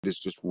is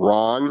just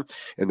wrong,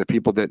 and the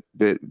people that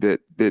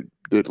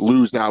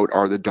lose out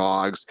are the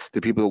dogs.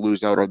 The people that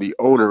lose out are the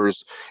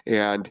owners,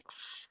 and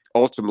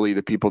ultimately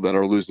the people that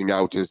are losing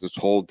out is this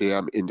whole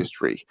damn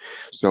industry.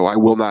 So I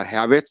will not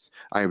have it.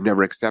 I have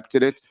never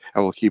accepted it. I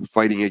will keep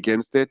fighting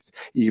against it,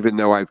 even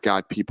though I've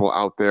got people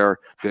out there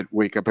that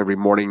wake up every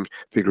morning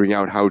figuring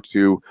out how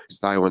to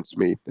silence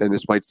me. And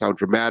this might sound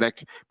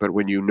dramatic, but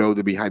when you know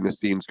the behind the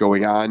scenes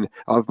going on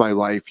of my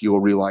life, you will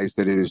realize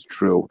that it is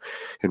true.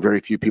 And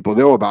very few people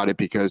know about it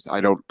because I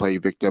don't play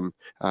victim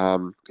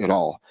at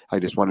all. I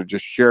just want to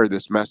just share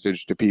this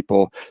message to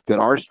people that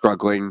are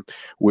struggling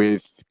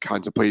with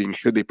contemplating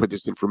should they put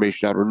this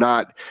information out or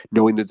not,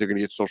 knowing that they're going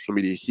to get social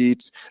media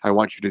heat. I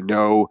want you to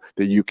know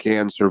that you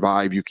can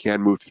survive, you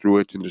can move through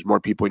it, and there's more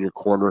people in your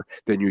corner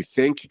than you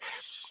think,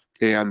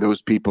 and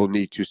those people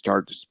need to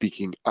start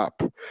speaking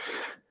up.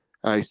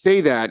 I say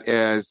that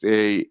as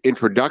a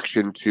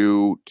introduction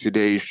to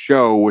today's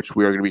show, which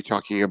we are going to be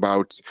talking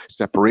about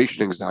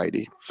separation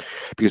anxiety,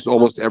 because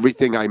almost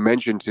everything I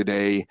mentioned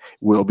today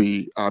will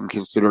be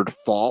considered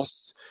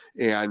false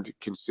and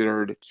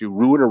considered to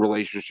ruin a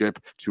relationship,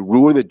 to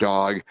ruin the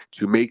dog,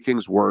 to make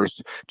things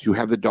worse, to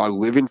have the dog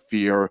live in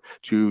fear,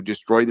 to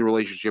destroy the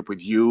relationship with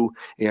you,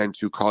 and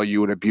to call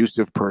you an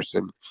abusive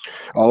person.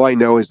 All I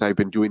know is I've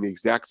been doing the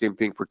exact same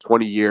thing for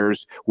 20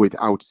 years with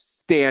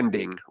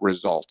outstanding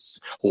results,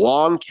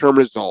 long-term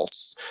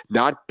results,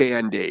 not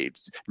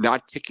band-aids,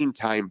 not ticking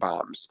time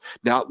bombs,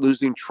 not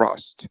losing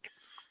trust.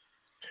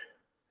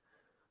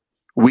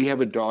 We have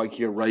a dog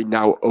here right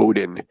now,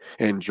 Odin,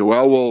 and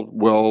Joelle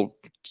will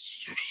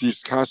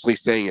she's constantly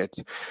saying it.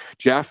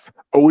 Jeff,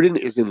 Odin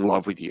is in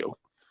love with you.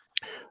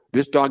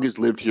 This dog has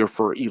lived here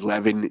for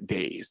 11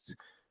 days.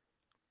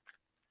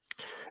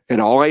 And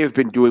all I have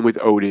been doing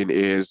with Odin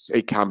is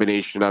a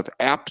combination of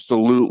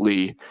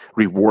absolutely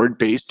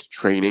reward-based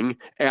training,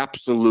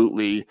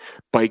 absolutely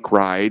bike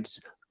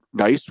rides,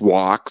 nice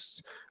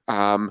walks,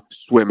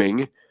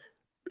 swimming,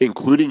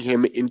 including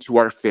him into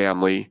our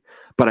family.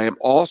 But I am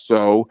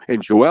also,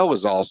 and Joelle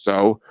is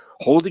also,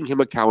 holding him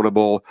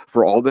accountable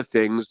for all the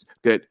things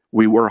that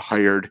we were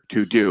hired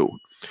to do.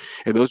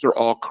 And those are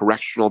all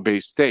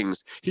correctional-based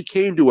things. He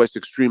came to us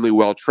extremely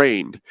well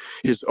trained.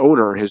 His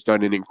owner has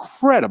done an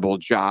incredible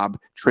job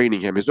training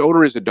him. His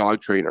owner is a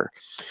dog trainer.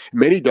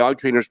 Many dog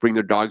trainers bring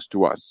their dogs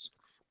to us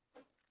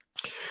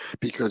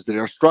because they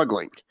are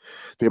struggling.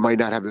 They might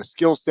not have the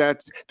skill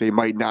sets. They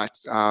might not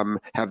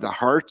have the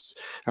hearts.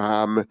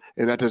 And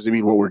that doesn't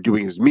mean what we're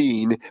doing is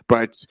mean,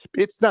 but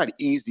it's not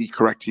easy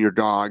correcting your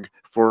dog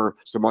for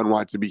some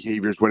unwanted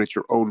behaviors when it's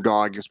your own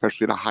dog,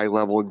 especially at a high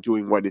level and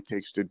doing what it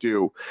takes to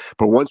do.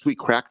 But once we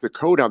crack the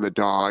code on the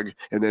dog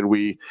and then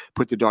we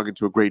put the dog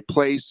into a great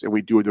place and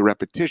we do the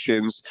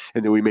repetitions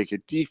and then we make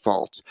it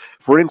default.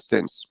 For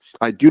instance,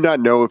 I do not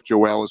know if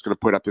Joelle is going to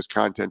put up this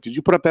content. Did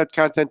you put up that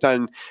content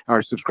on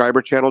our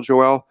subscriber channel,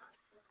 Joelle,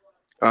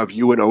 of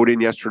you and Odin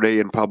yesterday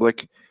in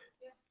public?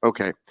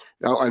 Okay.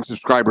 On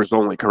subscribers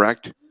only,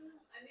 correct?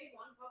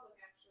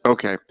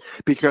 Okay,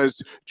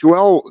 because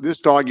Joelle, this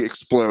dog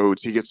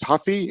explodes. He gets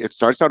huffy. It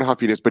starts out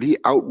huffiness, but he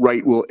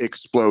outright will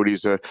explode.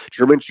 He's a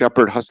German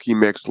Shepherd Husky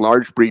mix,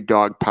 large breed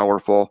dog,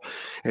 powerful,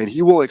 and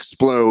he will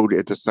explode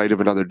at the sight of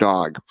another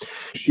dog.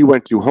 She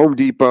went to Home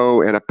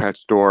Depot and a pet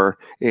store,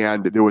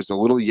 and there was a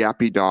little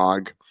yappy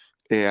dog.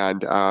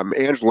 And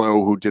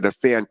Angelo, who did a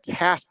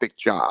fantastic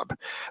job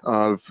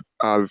of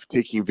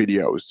taking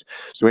videos.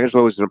 So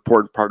Angelo is an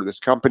important part of this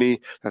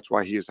company. That's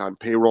why he is on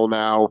payroll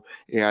now.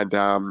 And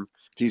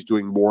he's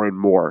doing more and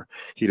more.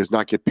 He does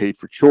not get paid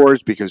for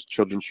chores because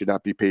children should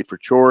not be paid for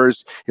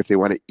chores. If they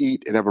want to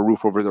eat and have a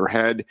roof over their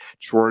head,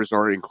 chores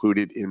are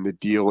included in the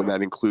deal, and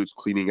that includes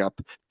cleaning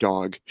up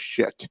dog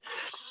shit.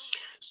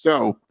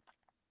 So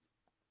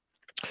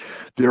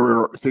there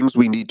are things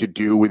we need to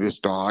do with this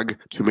dog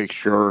to make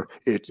sure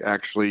it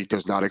actually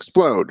does not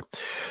explode.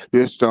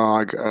 This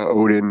dog,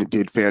 Odin,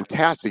 did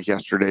fantastic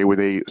yesterday with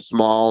a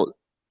small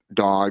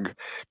dog,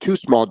 two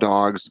small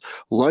dogs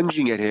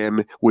lunging at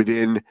him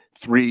within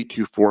 3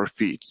 to 4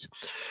 feet.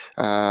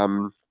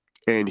 And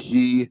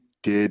he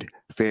did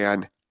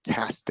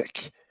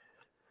fantastic.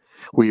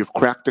 We have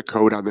cracked the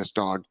code on this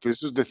dog.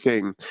 This is the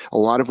thing. A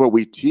lot of what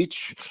we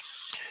teach,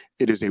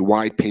 it is a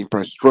wide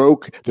paintbrush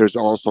stroke. There's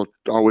also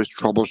always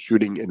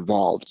troubleshooting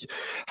involved.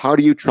 How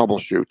do you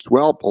troubleshoot?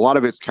 Well, a lot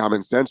of it's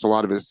common sense. A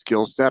lot of it is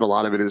skill set. A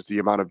lot of it is the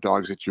amount of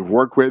dogs that you've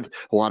worked with.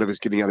 A lot of it is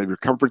getting out of your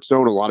comfort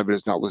zone. A lot of it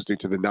is not listening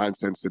to the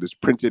nonsense that is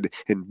printed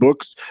in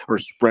books or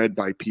spread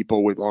by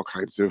people with all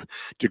kinds of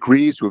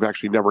degrees who have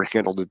actually never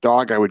handled a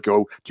dog. I would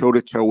go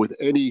toe-to-toe with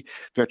any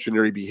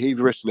veterinary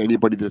behaviorist and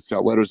anybody that's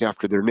got letters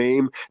after their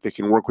name that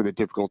can work with a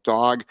difficult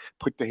dog.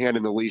 Put the hand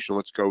in the leash and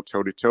let's go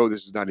toe-to-toe.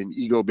 This is not an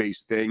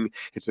ego-based thing.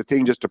 It's a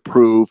thing just to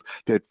prove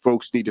that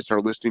folks need to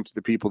start listening to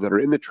the people that are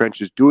in the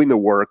trenches doing the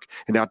work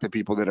and not the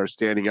people that are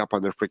standing up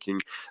on their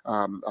freaking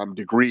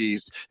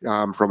degrees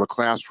from a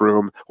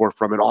classroom or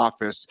from an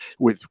office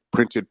with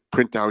printed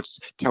printouts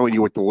telling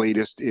you what the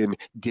latest in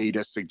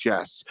data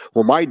suggests.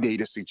 Well, my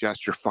data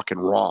suggests you're fucking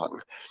wrong.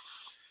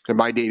 And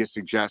my data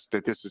suggests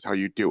that this is how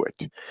you do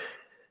it.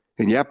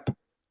 And yep,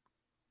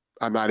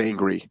 I'm not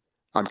angry.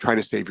 I'm trying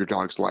to save your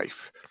dog's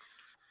life.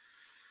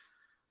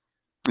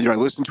 I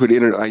listen to it.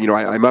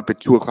 I'm up at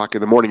 2:00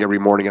 in the morning every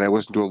morning, and I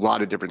listen to a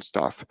lot of different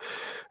stuff.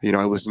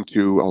 I listen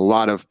to a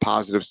lot of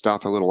positive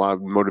stuff, a lot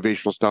of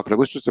motivational stuff, and I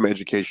listen to some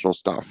educational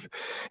stuff.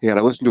 And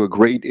I listened to a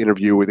great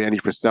interview with Andy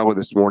Frisella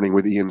this morning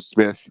with Ian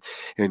Smith,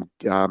 and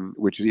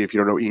which, if you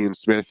don't know Ian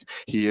Smith,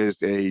 he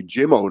is a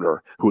gym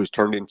owner who has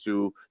turned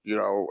into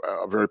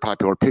a very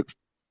popular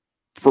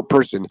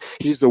person.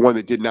 He's the one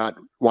that did not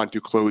want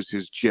to close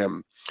his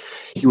gym.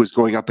 He was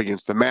going up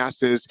against the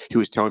masses. He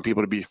was telling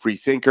people to be free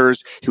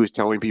thinkers. He was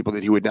telling people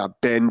that he would not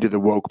bend to the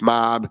woke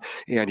mob,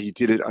 and he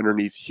did it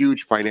underneath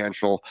huge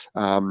financial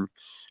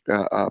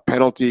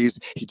penalties.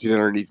 He did it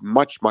underneath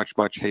much, much,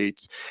 much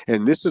hate.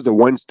 And this is the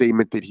one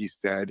statement that he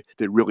said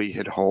that really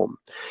hit home.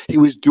 He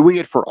was doing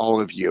it for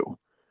all of you.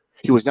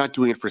 He was not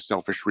doing it for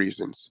selfish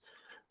reasons.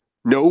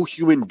 No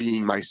human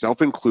being,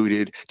 myself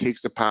included,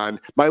 takes upon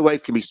my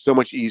life can be so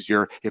much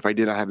easier if I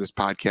did not have this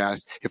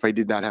podcast, if I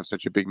did not have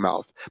such a big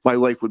mouth. My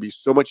life would be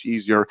so much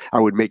easier.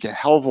 I would make a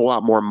hell of a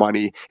lot more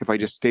money if I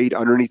just stayed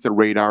underneath the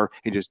radar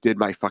and just did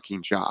my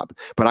fucking job.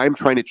 But I'm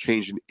trying to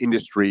change an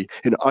industry,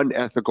 an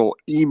unethical,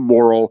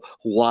 immoral,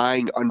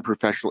 lying,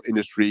 unprofessional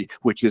industry,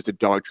 which is the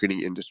dog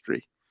training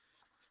industry.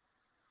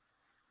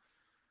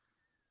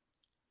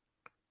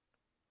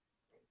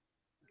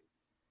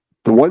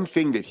 The one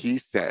thing that he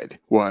said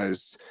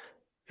was,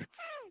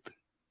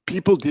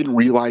 people didn't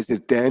realize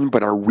it then,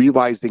 but are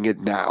realizing it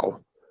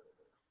now,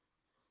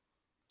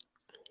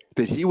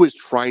 that he was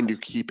trying to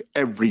keep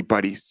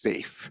everybody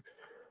safe.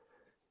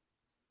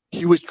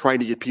 He was trying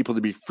to get people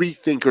to be free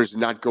thinkers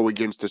and not go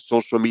against the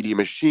social media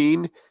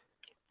machine.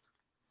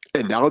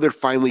 And now they're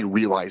finally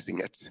realizing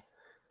it.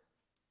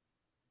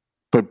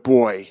 But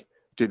boy,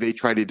 did they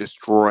try to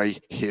destroy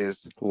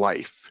his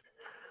life.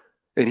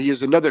 And he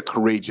is another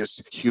courageous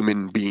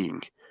human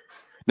being.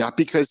 Not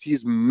because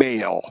he's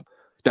male,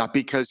 not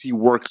because he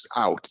works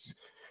out.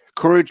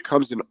 Courage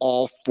comes in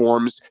all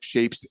forms,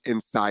 shapes,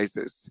 and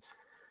sizes.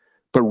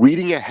 But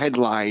reading a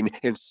headline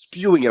and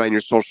spewing it on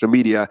your social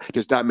media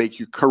does not make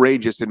you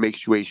courageous. It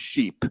makes you a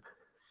sheep.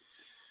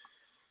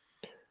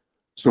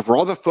 So for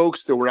all the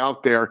folks that were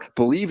out there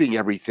believing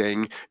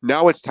everything,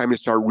 now it's time to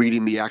start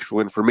reading the actual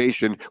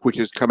information, which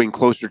is coming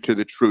closer to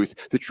the truth.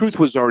 The truth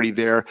was already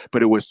there,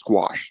 but it was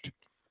squashed.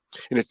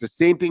 And it's the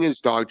same thing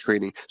as dog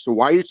training. So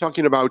why are you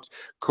talking about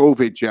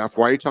COVID, Jeff?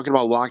 Why are you talking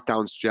about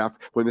lockdowns, Jeff,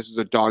 when this is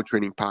a dog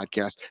training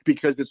podcast?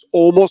 Because it's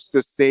almost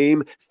the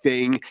same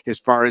thing as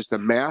far as the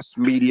mass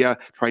media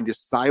trying to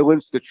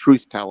silence the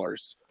truth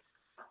tellers.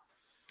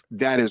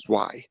 That is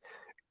why.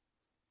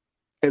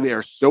 And they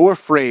are so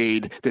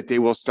afraid that they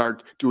will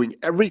start doing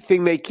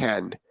everything they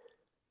can.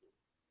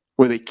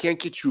 When they can't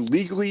get you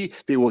legally,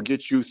 they will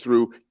get you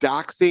through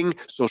doxing,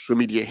 social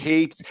media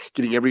hate,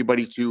 getting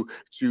everybody to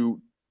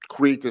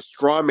create the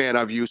straw man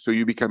of you so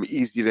you become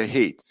easy to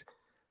hate.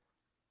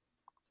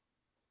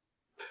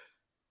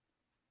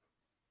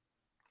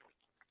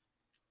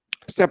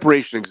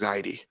 Separation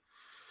anxiety.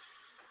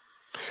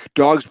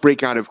 Dogs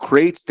break out of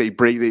crates. They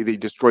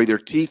destroy their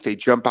teeth. They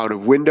jump out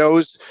of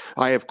windows.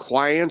 I have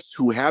clients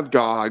who have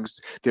dogs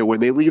that when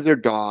they leave their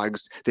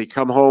dogs, they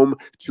come home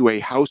to a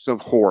house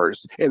of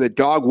horrors. And the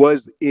dog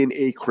was in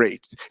a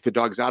crate. If the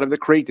dog's out of the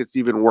crate, it's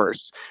even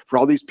worse. For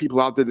all these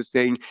people out there that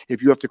saying,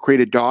 if you have to crate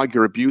a dog,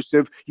 you're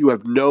abusive, you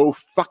have no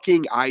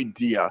fucking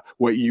idea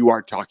what you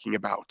are talking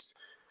about.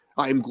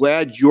 I'm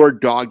glad your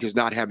dog does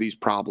not have these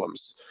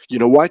problems. You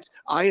know what?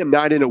 I am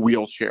not in a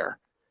wheelchair.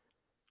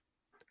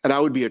 And I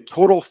would be a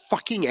total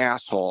fucking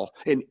asshole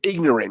and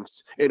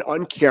ignorant and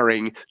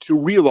uncaring to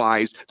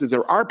realize that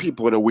there are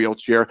people in a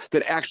wheelchair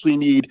that actually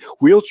need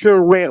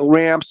wheelchair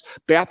ramps,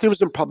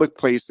 bathrooms in public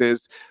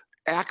places,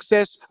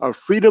 access of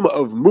freedom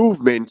of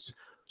movement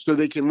so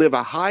they can live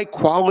a high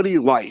quality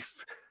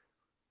life.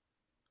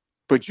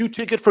 But you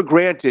take it for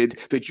granted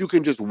that you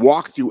can just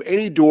walk through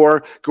any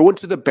door, go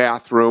into the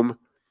bathroom,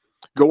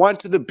 go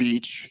onto the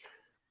beach,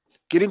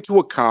 get into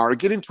a car,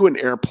 get into an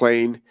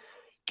airplane,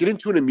 get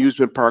into an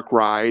amusement park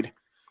ride,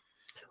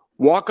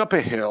 walk up a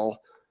hill,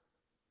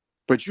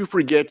 but you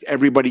forget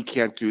everybody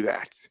can't do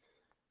that.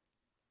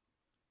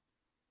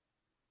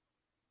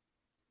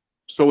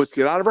 So let's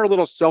get out of our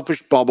little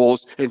selfish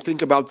bubbles and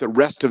think about the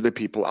rest of the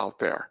people out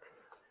there.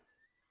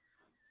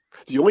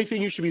 The only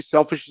thing you should be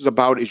selfish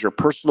about is your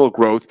personal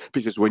growth,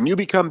 because when you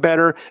become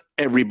better,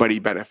 everybody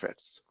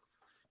benefits.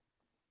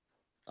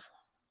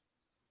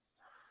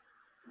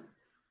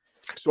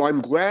 So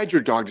I'm glad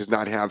your dog does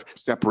not have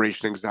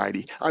separation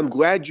anxiety. I'm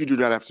glad you do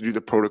not have to do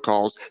the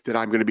protocols that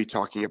I'm going to be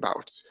talking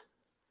about.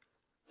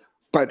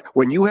 But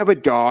when you have a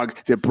dog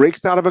that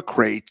breaks out of a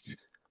crate,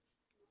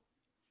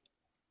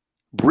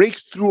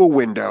 breaks through a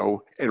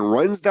window, and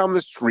runs down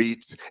the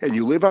street, and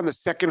you live on the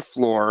second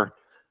floor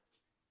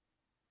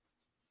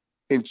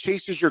and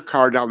chases your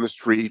car down the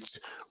street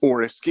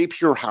or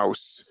escapes your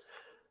house,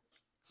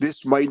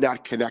 this might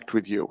not connect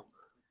with you.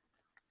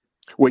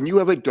 When you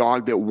have a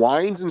dog that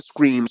whines and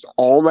screams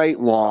all night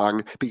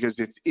long because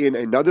it's in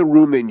another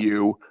room than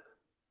you,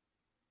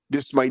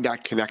 this might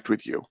not connect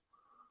with you.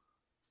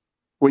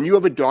 When you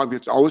have a dog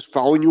that's always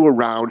following you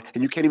around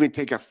and you can't even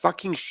take a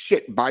fucking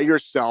shit by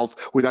yourself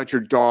without your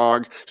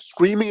dog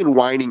screaming and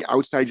whining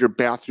outside your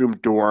bathroom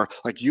door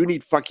like you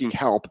need fucking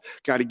help,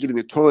 got to getting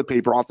the toilet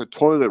paper off the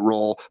toilet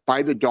roll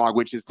by the dog,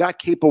 which is not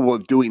capable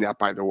of doing that,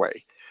 by the way.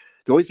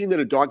 The only thing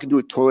that a dog can do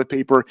with toilet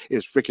paper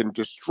is freaking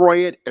destroy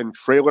it and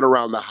trail it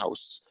around the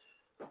house.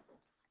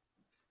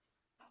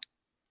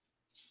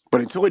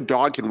 But until a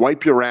dog can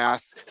wipe your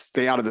ass,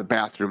 stay out of the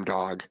bathroom,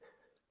 dog.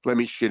 Let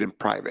me shit in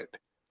private.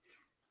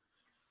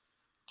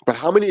 But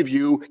how many of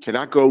you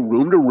cannot go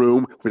room to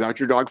room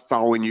without your dog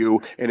following you?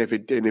 And if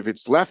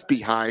it's left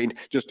behind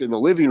just in the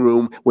living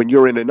room, when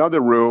you're in another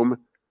room,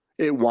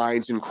 it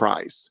whines and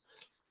cries.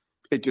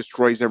 It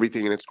destroys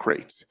everything in its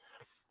crates.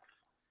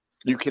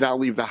 You cannot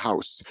leave the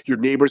house. Your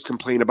neighbors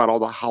complain about all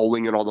the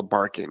howling and all the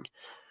barking.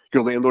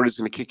 Your landlord is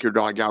going to kick your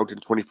dog out in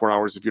 24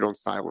 hours if you don't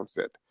silence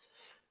it.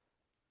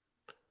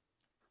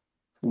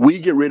 We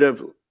get rid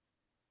of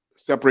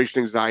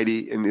separation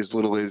anxiety in as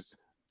little as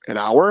an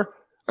hour,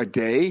 a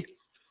day.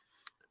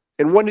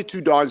 And 1 to 2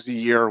 dogs a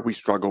year we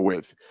struggle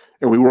with,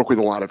 and we work with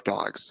a lot of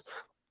dogs.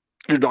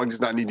 Your dog does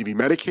not need to be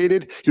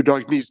medicated. Your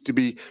dog needs to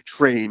be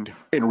trained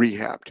and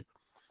rehabbed.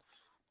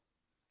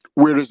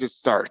 Where does it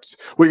start?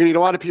 We're going to get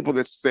a lot of people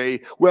that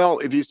say, well,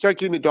 if you start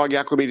getting the dog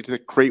acclimated to the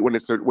crate when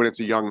it's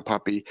a young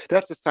puppy,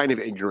 that's a sign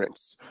of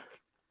ignorance.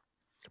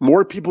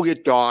 More people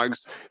get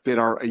dogs that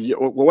are,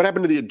 well, what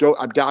happened to the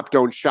adopt,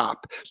 don't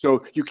shop?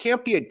 So you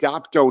can't be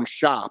adopt, don't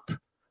shop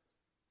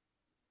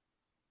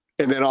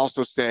and then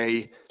also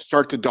say,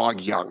 start the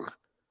dog young.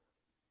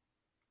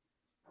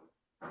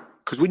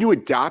 Because when you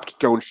adopt,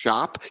 don't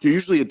shop, you're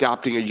usually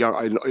adopting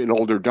an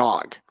older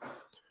dog.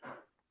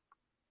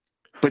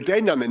 But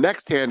then on the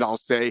next hand, I'll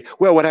say,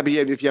 well, what happens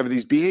if you have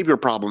these behavior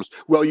problems?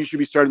 Well, you should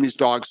be starting these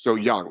dogs so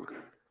young.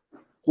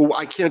 Well,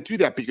 I can't do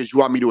that because you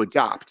want me to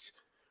adopt.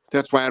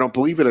 That's why I don't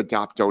believe in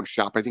adopt, don't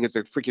shop. I think it's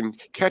a freaking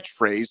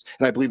catchphrase,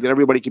 and I believe that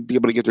everybody can be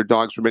able to get their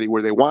dogs from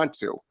anywhere they want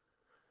to.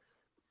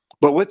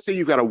 But let's say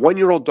you've got a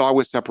 1-year-old dog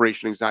with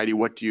separation anxiety.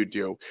 What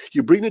do?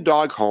 You bring the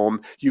dog home,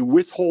 you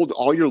withhold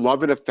all your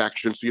love and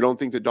affection so you don't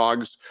think the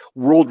dog's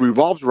world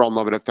revolves around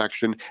love and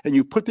affection, and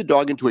you put the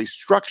dog into a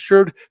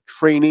structured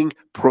training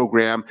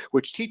program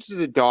which teaches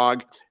the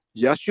dog,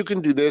 yes, you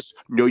can do this.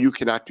 No, you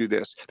cannot do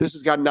this. This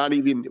has got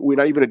we're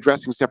not even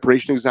addressing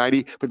separation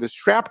anxiety, but the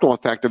shrapnel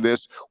effect of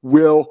this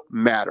will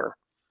matter.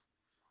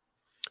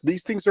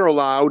 These things are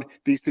allowed.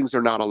 These things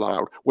are not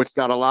allowed. What's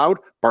not allowed?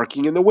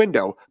 Barking in the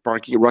window,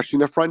 barking, rushing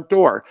the front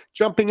door,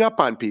 jumping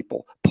up on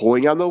people,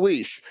 pulling on the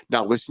leash,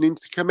 not listening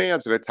to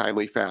commands in a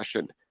timely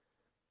fashion,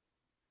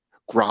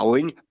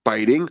 growling,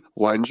 biting,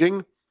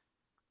 lunging,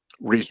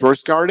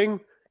 resource guarding,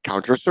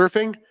 counter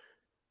surfing.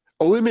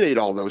 Eliminate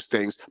all those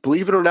things.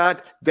 Believe it or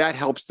not, that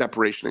helps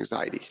separation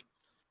anxiety.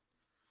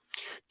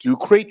 Do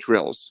crate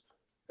drills.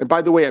 And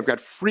by the way, I've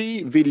got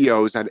free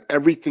videos on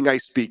everything I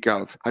speak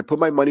of. I put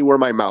my money where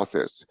my mouth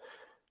is.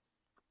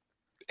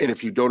 And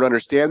if you don't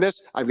understand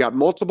this, I've got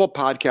multiple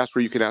podcasts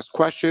where you can ask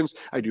questions.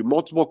 I do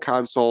multiple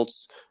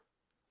consults.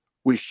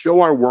 We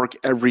show our work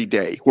every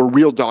day. We're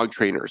real dog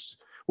trainers.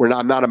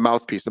 I'm not a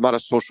mouthpiece. I'm not a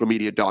social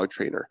media dog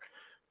trainer.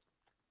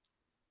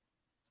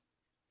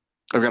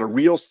 I've got a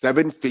real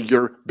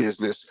 7-figure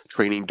business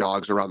training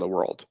dogs around the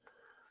world.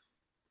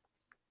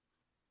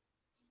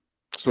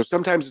 So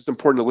sometimes it's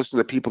important to listen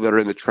to people that are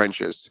in the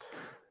trenches.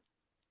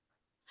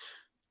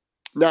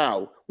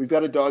 Now, we've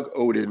got a dog,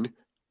 Odin,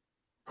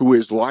 who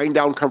is lying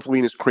down comfortably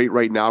in his crate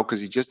right now because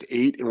he just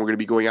ate, and we're going to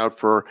be going out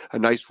for a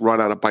nice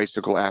run on a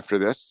bicycle after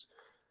this.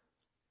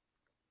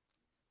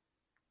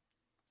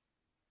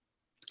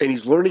 And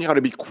he's learning how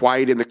to be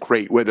quiet in the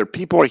crate, whether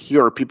people are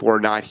here or people are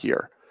not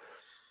here.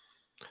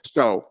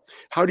 So,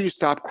 how do you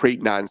stop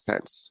crate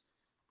nonsense?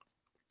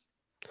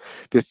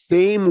 The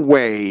same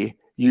way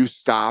you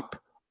stop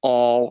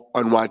all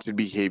unwanted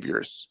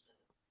behaviors.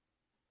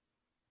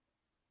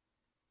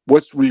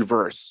 What's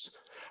reverse?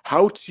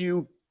 How do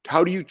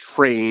you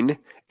train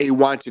a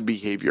wanted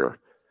behavior?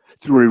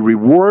 Through a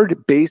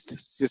reward-based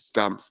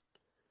system.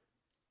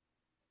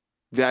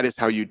 That is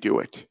how you do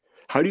it.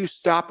 How do you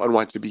stop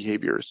unwanted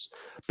behaviors?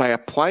 By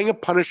applying a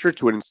punisher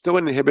to instill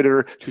an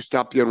inhibitor to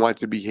stop the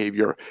unwanted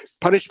behavior.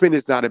 Punishment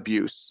is not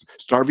abuse.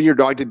 Starving your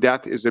dog to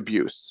death is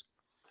abuse.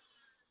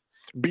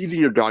 Beating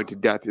your dog to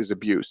death is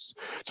abuse.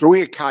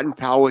 Throwing a cotton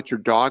towel at your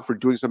dog for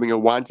doing something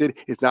unwanted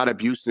is not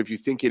abuse. And if you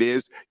think it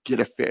is, get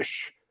a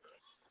fish.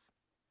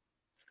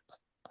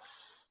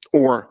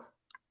 Or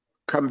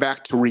come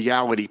back to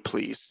reality,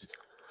 please.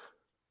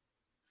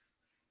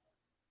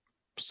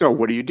 So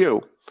what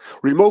do?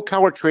 Remote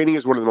collar training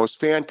is one of the most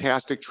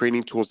fantastic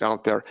training tools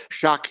out there.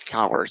 Shock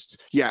collars.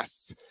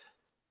 Yes.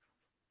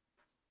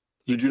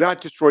 You do not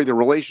destroy the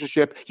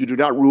relationship. You do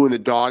not ruin the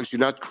dogs. You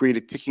do not create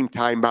a ticking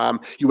time bomb.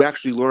 You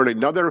actually learn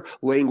another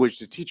language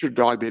to teach your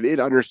dog that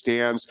it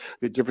understands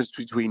the difference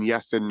between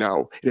yes and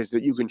no. It is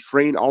that you can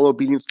train all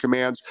obedience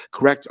commands,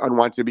 correct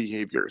unwanted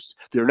behaviors.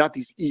 They're not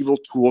these evil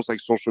tools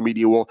like social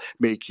media will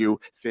make you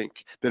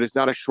think. That is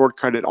not a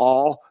shortcut at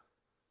all.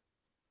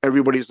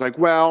 Everybody's like,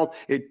 well,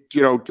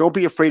 don't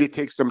be afraid it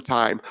takes some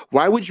time.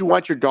 Why would you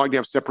want your dog to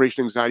have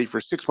separation anxiety for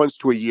 6 months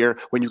to a year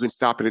when you can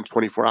stop it in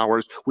 24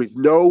 hours with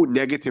no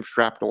negative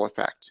shrapnel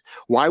effect?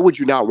 Why would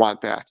you not want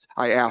that?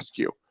 I ask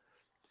you.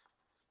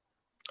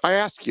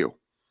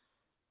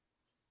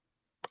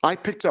 I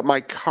picked up my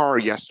car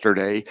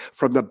yesterday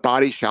from the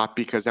body shop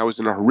because I was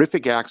in a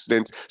horrific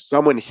accident.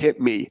 Someone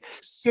hit me.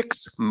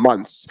 6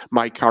 months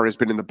my car has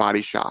been in the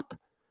body shop.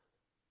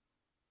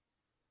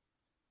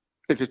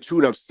 At the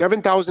tune of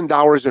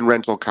 $7,000 in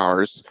rental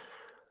cars,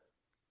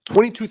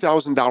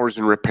 $22,000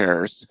 in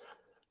repairs.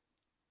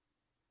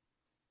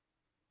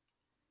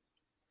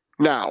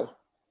 Now,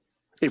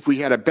 if we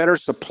had a better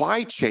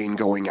supply chain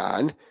going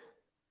on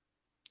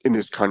in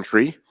this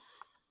country,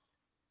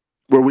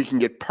 where we can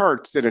get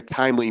parts in a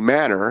timely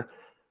manner,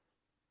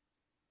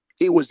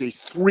 it was a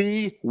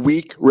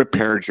 3-week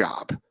repair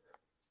job.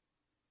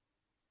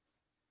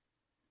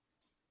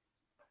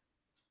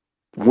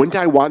 Wouldn't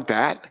I want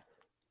that?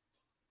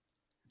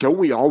 Don't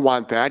we all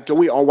want that? Don't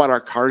we all want our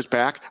cars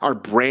back? Our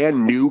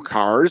brand new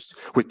cars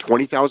with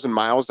 20,000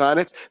 miles on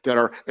it that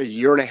are a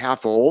year and a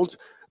half old?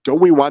 Don't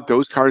we want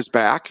those cars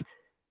back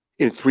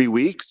in 3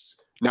 weeks,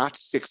 not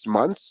 6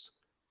 months?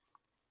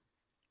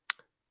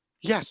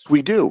 Yes,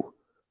 we do.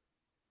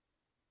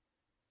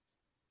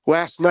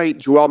 Last night,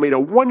 Joelle made a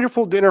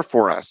wonderful dinner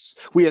for us.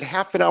 We had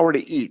half an hour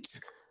to eat.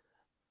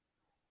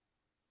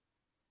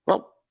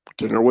 Well,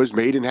 dinner was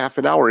made in half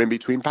an hour in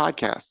between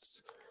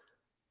podcasts.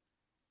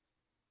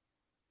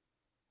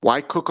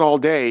 Why cook all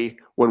day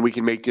when we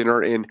can make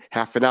dinner in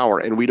half an hour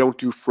and we don't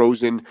do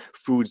frozen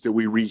foods that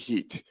we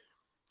reheat?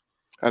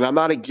 And I'm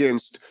not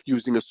against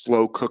using a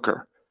slow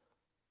cooker.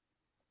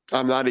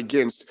 I'm not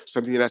against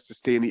something that has to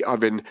stay in the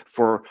oven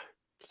for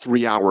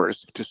 3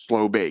 hours to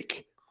slow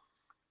bake.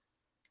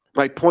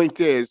 My point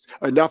is,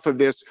 enough of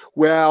this,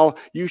 well,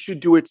 you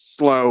should do it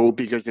slow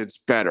because it's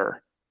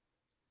better.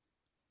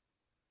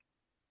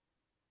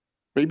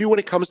 Maybe when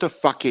it comes to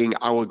fucking,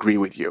 I'll agree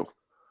with you.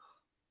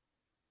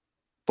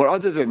 But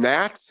other than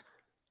that,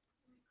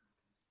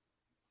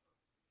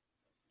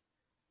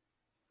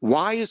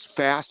 why is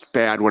fast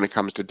bad when it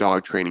comes to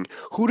dog training?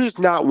 Who does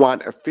not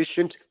want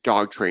efficient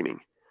dog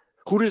training?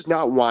 Who does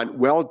not want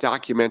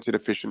well-documented,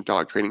 efficient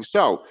dog training?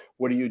 So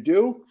what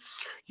do?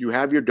 You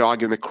have your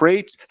dog in the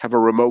crate, have a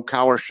remote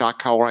collar, shock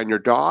collar on your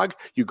dog.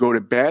 You go to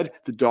bed,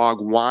 the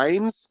dog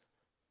whines.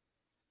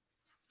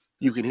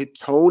 You can hit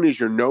tone as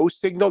your no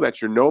signal,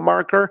 that's your no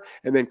marker,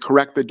 and then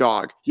correct the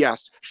dog.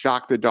 Yes,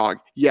 shock the dog.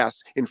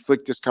 Yes,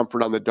 inflict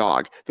discomfort on the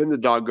dog. Then the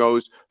dog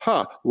goes,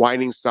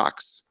 whining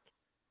sucks.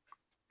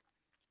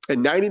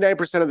 And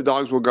 99% of the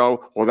dogs will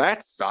go, well,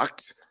 that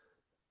sucked.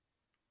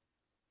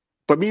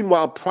 But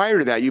meanwhile, prior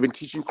to that, you've been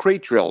teaching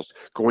crate drills.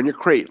 Go in your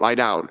crate, lie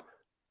down.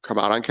 Come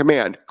out on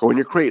command. Go in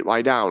your crate,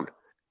 lie down.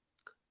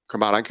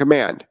 Come out on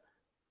command.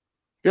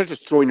 You're not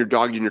just throwing your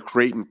dog in your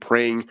crate and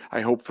praying,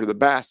 I hope for the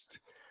best.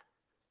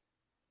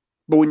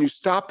 But when you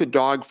stop the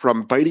dog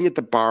from biting at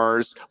the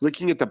bars,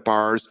 licking at the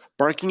bars,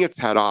 barking its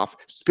head off,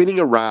 spinning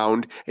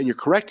around, and you're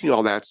correcting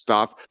all that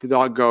stuff, the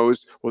dog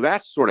goes, well,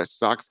 that sort of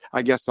sucks.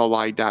 I guess I'll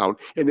lie down.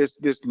 And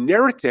this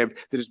narrative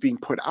that is being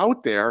put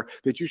out there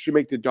that you should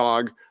make the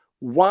dog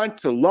want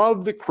to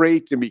love the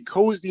crate and be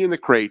cozy in the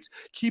crate.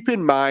 Keep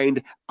in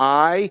mind,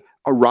 I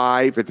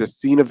arrive at the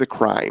scene of the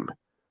crime.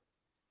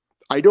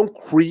 I don't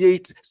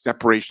create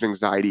separation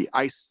anxiety.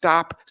 I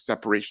stop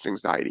separation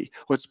anxiety.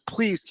 Let's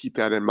please keep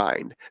that in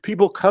mind.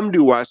 People come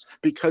to us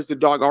because the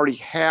dog already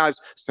has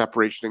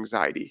separation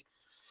anxiety.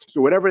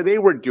 So whatever they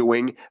were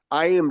doing,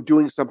 I am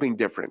doing something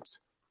different.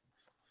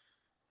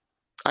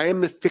 I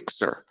am the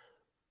fixer.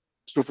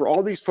 So for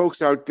all these folks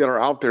that are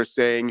out there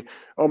saying,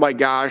 oh my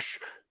gosh,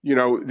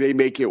 they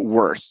make it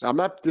worse. None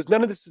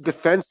of this is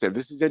defensive.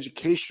 This is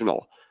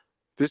educational.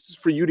 This is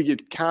for you to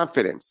get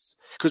confidence.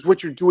 Because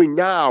what you're doing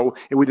now,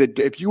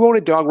 if you own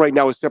a dog right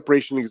now with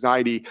separation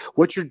anxiety,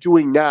 what you're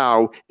doing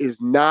now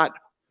is not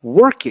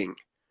working.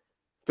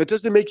 That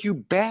doesn't make you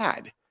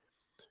bad.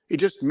 It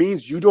just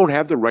means you don't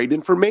have the right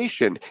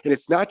information. And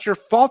it's not your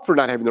fault for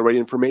not having the right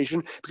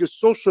information because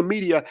social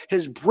media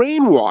has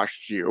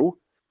brainwashed you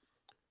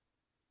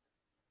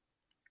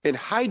and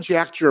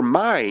hijacked your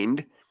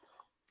mind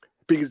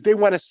because they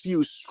want to see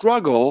you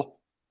struggle,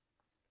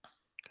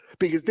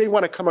 because they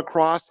want to come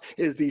across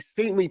as these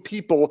saintly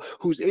people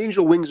whose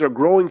angel wings are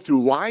growing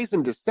through lies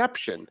and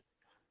deception.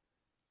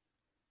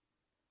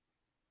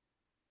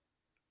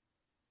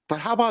 But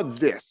how about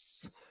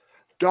this?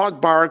 Dog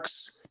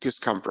barks,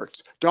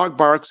 discomfort. Dog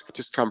barks,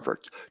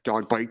 discomfort.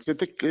 Dog bites at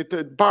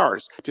the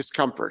bars,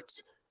 discomfort.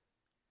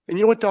 And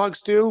you know what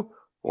dogs do?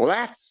 Well,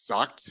 that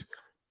sucked.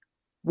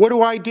 What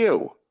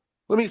do?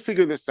 Let me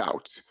figure this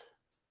out.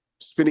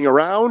 Spinning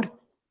around?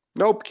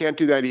 Nope, can't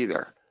do that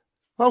either.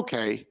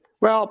 Okay,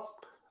 well,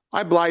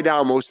 I lie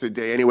down most of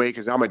the day anyway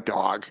because I'm a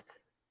dog.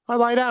 I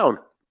lie down.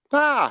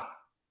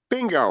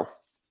 Bingo.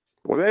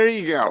 Well, there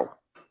you go.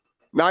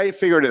 Now you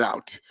figured it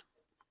out.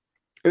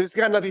 And it's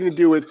got nothing to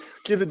do with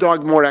give the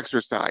dog more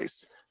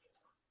exercise.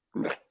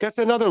 That's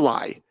another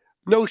lie.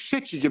 No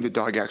shit, you give the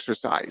dog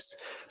exercise.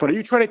 But are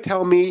you trying to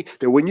tell me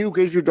that when you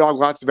give your dog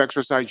lots of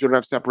exercise, you don't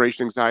have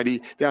separation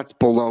anxiety? That's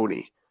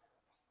baloney.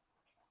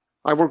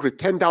 I've worked with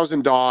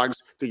 10,000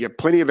 dogs. They get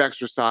plenty of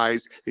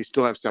exercise. They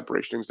still have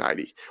separation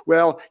anxiety.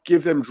 Well,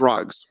 give them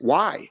drugs.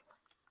 Why?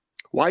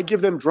 Why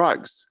give them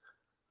drugs?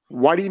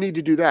 Why do you need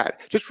to do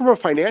that? Just from a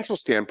financial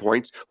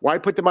standpoint, why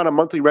put them on a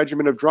monthly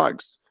regimen of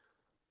drugs?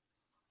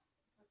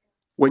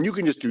 When you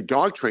can just do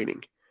dog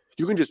training,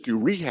 you can just do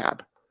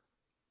rehab.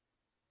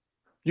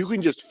 You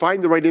can just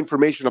find the right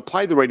information,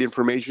 apply the right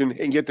information,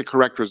 and get the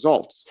correct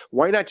results.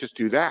 Why not just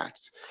do that?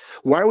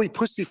 Why are we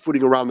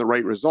pussyfooting around the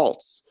right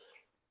results?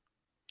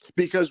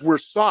 Because we're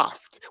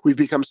soft. We've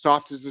become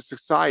soft as a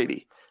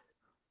society.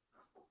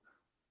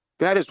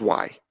 That is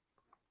why.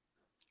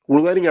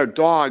 We're letting our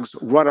dogs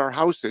run our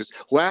houses.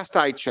 Last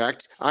I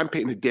checked, I'm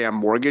paying the damn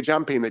mortgage.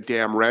 I'm paying the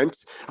damn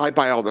rent. I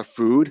buy all the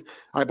food.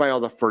 I buy all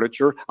the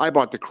furniture. I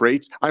bought the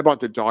crates. I bought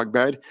the dog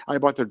bed. I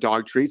bought their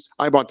dog treats.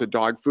 I bought the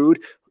dog food.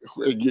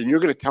 And you're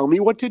going to tell me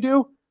what to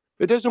do?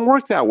 It doesn't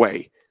work that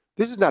way.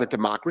 This is not a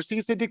democracy.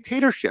 It's a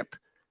dictatorship.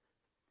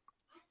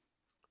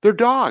 They're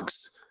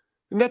dogs.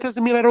 And that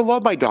doesn't mean I don't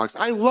love my dogs.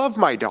 I love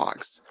my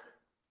dogs.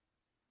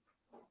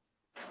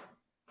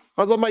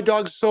 I love my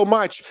dogs so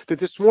much that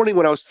this morning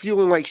when I was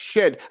feeling like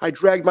shit, I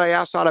dragged my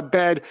ass out of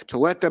bed to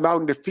let them out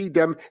and to feed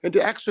them and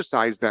to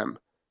exercise them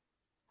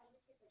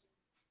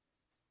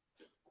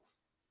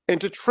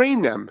and to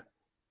train them.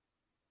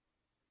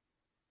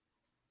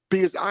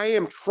 Because I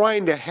am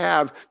trying to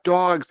have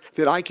dogs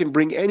that I can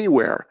bring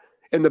anywhere.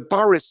 And the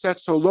bar is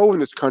set so low in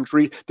this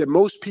country that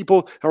most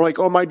people are like,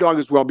 oh, my dog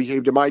is well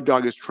behaved and my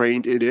dog is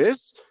trained. It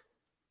is.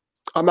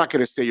 I'm not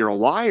going to say you're a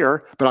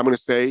liar, but I'm going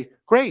to say,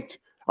 great.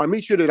 I'll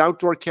meet you at an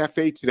outdoor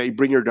cafe today.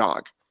 Bring your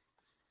dog.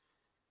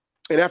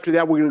 And after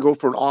that, we're going to go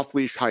for an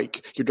off-leash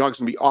hike. Your dog's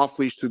going to be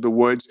off-leash through the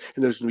woods,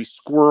 and there's going to be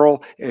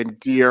squirrel and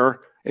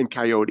deer and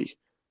coyote.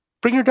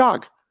 Bring your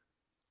dog.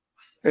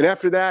 And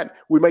after that,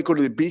 we might go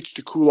to the beach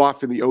to cool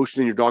off in the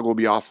ocean, and your dog will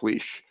be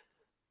off-leash.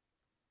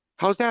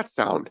 How's that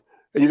sound?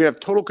 And you're going to have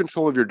total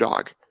control of your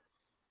dog.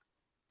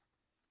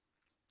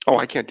 Oh,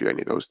 I can't do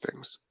any of those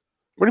things.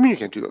 What do you mean you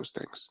can't do those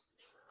things?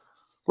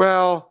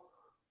 Well,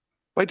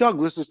 my dog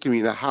listens to me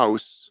in the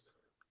house,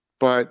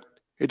 but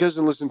it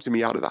doesn't listen to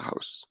me out of the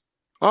house.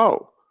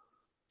 Oh,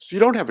 so you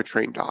don't have a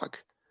trained dog.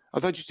 I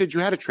thought you said you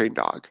had a trained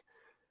dog.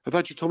 I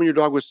thought you told me your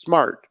dog was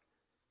smart.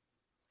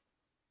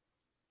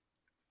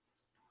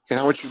 And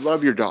how much you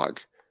love your dog.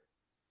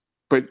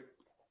 But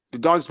the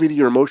dog's meeting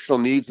your emotional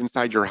needs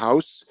inside your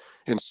house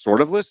and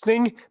sort of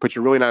listening, but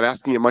you're really not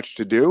asking it much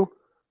to do.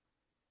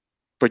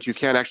 But you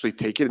can't actually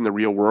take it in the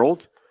real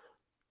world.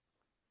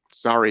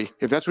 Sorry,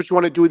 if that's what you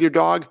want to do with your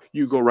dog,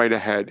 you go right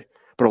ahead.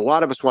 But a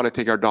lot of us want to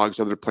take our dogs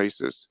to other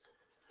places.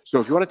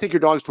 So if you want to take your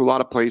dogs to a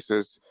lot of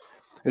places,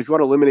 if you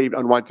want to eliminate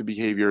unwanted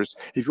behaviors,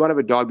 if you want to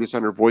have a dog that's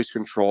under voice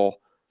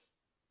control,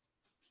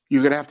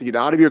 you're going to have to get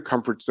out of your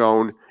comfort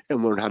zone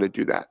and learn how to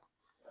do that.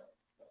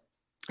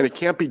 And it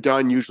can't be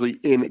done usually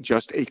in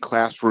just a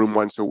classroom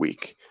once a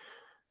week.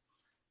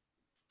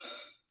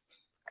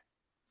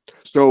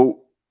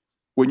 So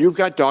when you've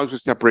got dogs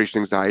with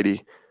separation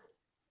anxiety,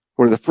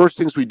 one of the first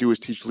things we do is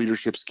teach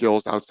leadership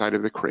skills outside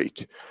of the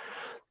crate.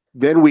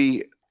 Then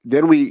we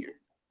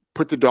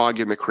put the dog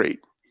in the crate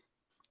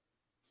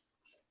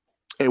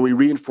and we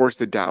reinforce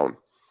the down.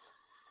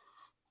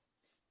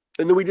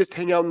 And then we just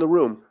hang out in the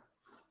room.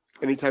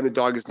 Anytime the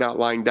dog is not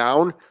lying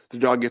down, the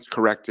dog gets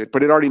corrected,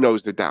 but it already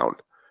knows the down.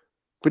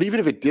 But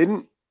even if it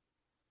didn't,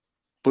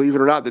 believe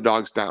it or not, the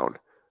dog's down.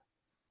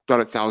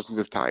 Done it thousands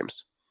of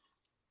times.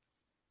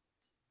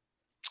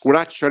 We're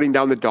not shutting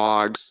down the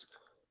dogs.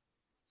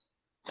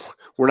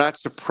 We're not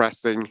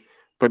suppressing,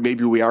 but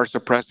maybe we are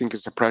suppressing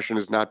because suppression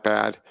is not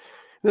bad.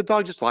 And the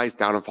dog just lies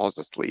down and falls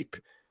asleep.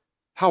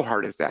 How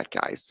hard is that,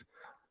 guys?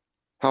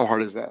 How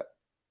hard is that?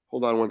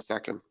 Hold on one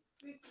second.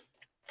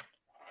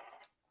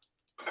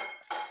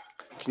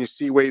 Can you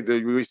see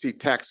we see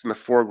text in the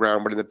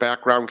foreground, but in the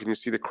background, can you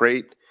see the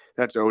crate?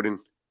 That's Odin.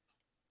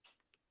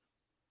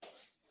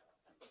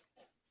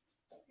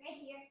 Right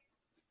here.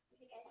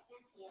 You guys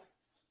can't see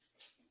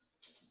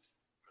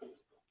it.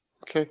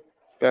 Okay,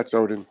 that's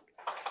Odin.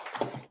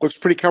 Looks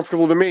pretty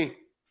comfortable to me.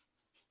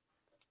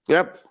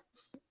 Yep.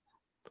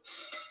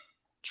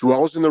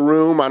 Joelle's in the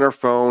room on her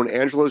phone.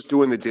 Angelo's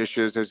doing the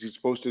dishes as he's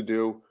supposed to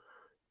do.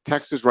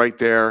 Tex is right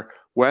there.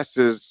 Wes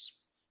is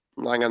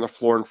lying on the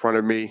floor in front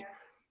of me.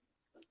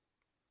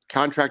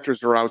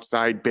 Contractors are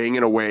outside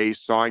banging away,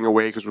 sawing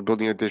away because we're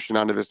building an addition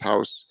onto this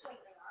house. Wait,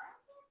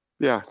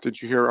 they are? Yeah,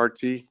 did you hear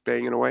RT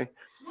banging away?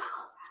 No.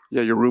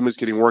 Yeah, your room is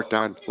getting worked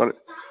on. Why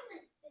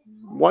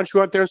don't you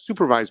go out there and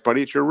supervise,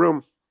 buddy? It's your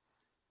room.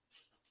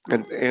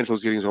 And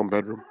Angelo's getting his own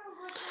bedroom.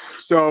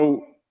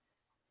 So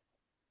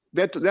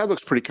that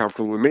looks pretty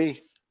comfortable to me.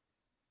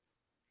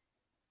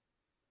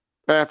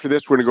 After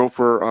this, we're going to go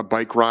for a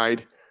bike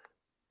ride.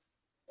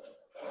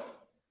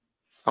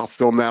 I'll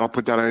film that. I'll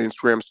put that on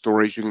Instagram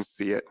stories. You can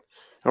see it.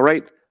 All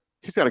right?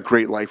 He's got a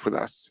great life with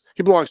us.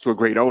 He belongs to a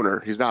great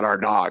owner. He's not our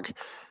dog.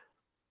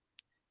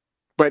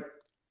 But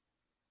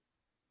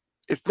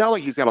It's not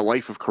like he's got a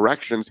life of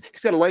corrections.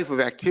 He's got a life of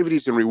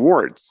activities and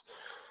rewards.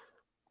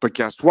 But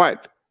guess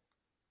what?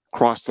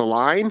 Cross the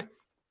line.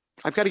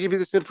 I've got to give you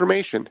this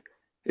information.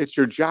 It's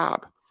your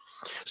job.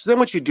 So then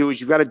what you do is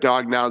you've got a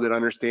dog now that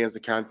understands the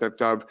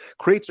concept of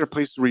crates are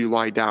places where you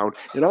lie down,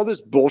 and all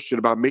this bullshit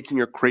about making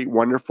your crate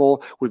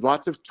wonderful with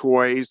lots of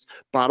toys,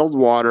 bottled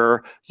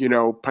water,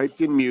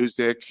 piped in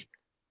music.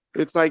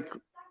 It's like,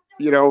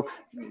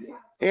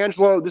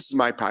 Angelo, this is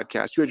my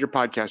podcast. You had your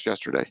podcast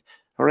yesterday.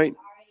 All right.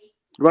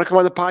 You want to come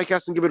on the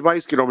podcast and give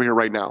advice? Get over here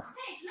right now.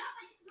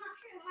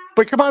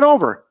 But come on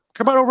over.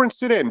 Come on over and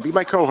sit in. Be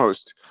my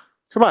co-host.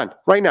 Come on,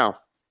 right now.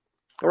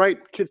 All right,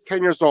 kid's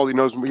 10 years old.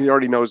 He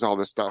already knows all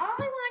this stuff. All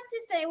I wanted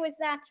to say was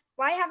that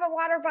why have a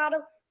water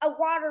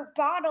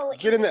bottle?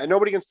 Get in there.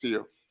 Nobody can see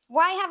you.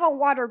 Why have a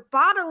water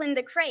bottle in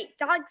the crate?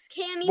 Dogs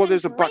can't even. Well,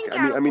 there's a drink bucket.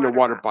 out I mean, of a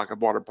water bucket.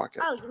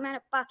 Oh, you meant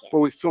a bucket. But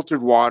with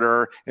filtered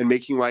water and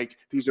making like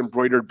these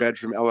embroidered beds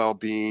from LL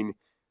Bean.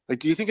 Like,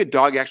 do you think a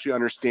dog actually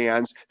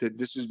understands that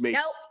this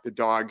makes the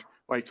dog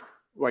like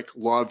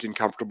loved and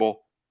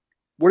comfortable?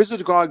 What is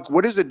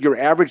your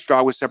average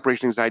dog with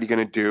separation anxiety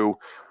going to do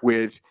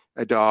with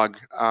a dog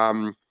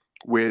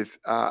with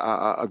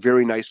a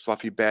very nice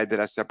fluffy bed that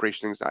has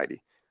separation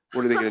anxiety?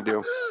 What are they going to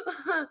do?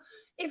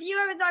 If you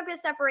have a dog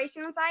with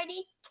separation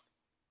anxiety,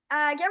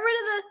 get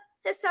rid of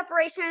the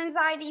separation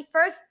anxiety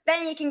first,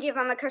 then you can give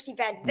them a cushy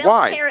bed.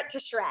 They'll tear it to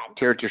shreds.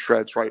 Tear it to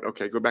shreds, right?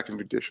 Okay, go back and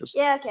do dishes.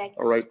 Yeah, okay.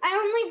 All right.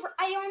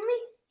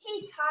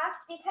 He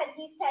talked because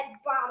he said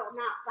bottle,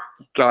 not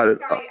bucket. Got it.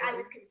 Sorry, I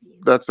was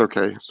confused. That's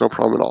okay. It's no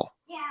problem at all.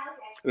 Yeah,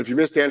 okay. And if you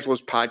missed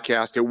Angelo's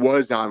podcast, it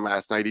was on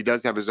last night. He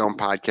does have his own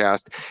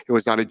podcast. It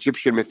was on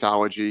Egyptian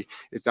mythology.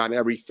 It's on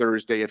every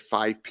Thursday at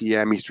 5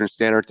 p.m. Eastern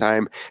Standard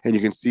Time. And you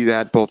can see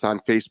that both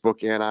on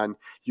Facebook and on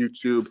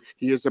YouTube.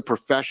 He is a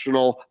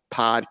professional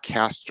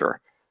podcaster.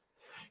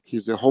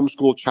 He's a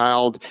homeschool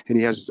child, and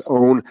he has his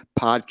own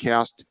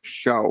podcast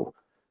show.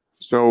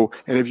 So,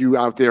 and if you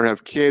out there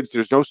have kids,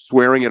 there's no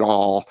swearing at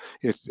all.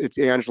 It's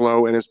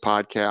Angelo and his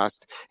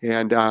podcast.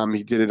 And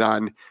he did it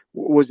on,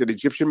 what was it,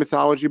 Egyptian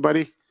mythology,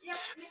 buddy? Yep.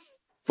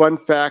 Fun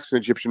facts in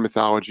Egyptian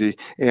mythology.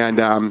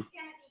 And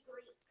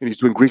he's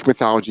doing Greek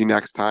mythology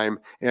next time.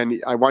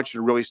 And I want you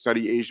to really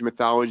study Asian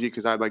mythology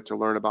because I'd like to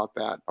learn about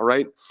that. All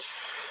right.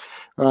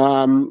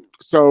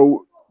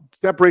 So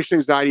separation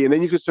anxiety, and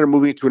then you can start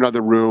moving into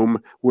another room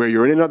where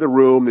you're in another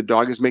room, the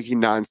dog is making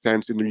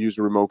nonsense, and you use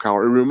a remote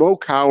collar. A remote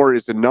collar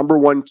is the number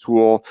one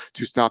tool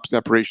to stop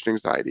separation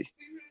anxiety.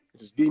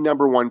 It is the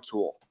number one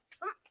tool.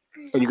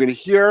 And you're going to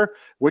hear,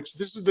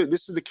 this is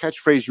the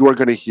catchphrase you are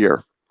going to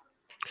hear.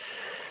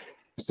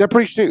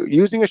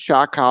 Using a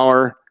shock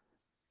collar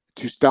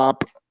to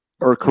stop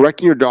or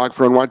correcting your dog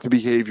for unwanted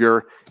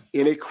behavior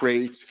in a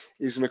crate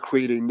is going to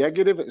create a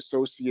negative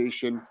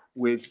association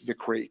with the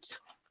crate.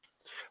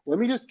 Let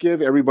me just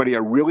give everybody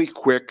a really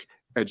quick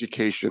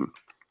education.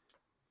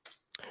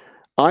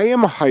 I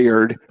am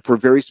hired for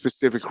very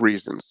specific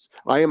reasons.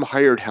 I am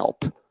hired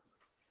help.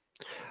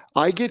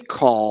 I get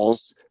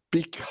calls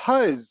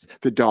because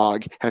the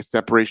dog has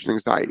separation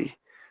anxiety.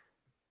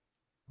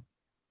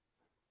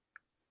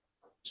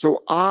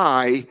 So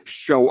I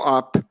show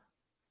up,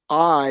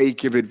 I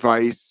give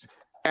advice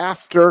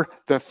after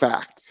the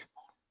fact.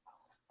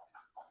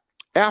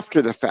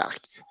 After the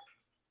fact.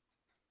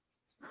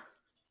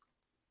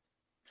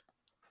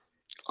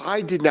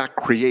 I did not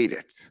create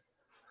it.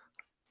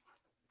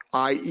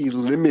 I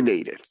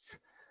eliminate it.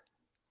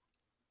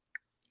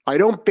 I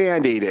don't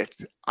band-aid it.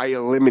 I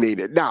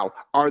eliminate it. Now,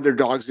 are there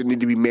dogs that need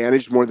to be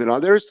managed more than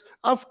others?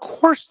 Of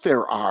course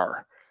there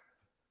are.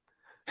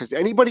 Has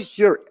anybody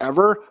here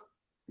ever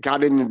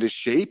gotten into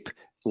shape,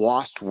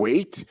 lost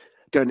weight,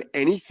 done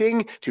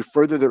anything to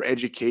further their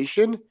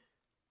education?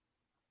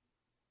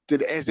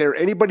 Is there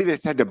anybody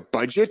that's had to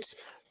budget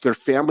their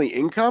family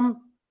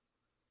income?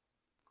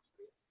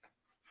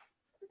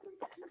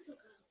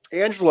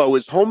 Angelo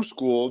is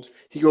homeschooled.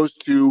 He goes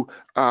to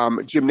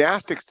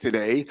gymnastics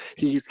today.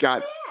 He's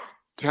got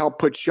to help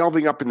put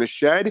shelving up in the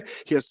shed.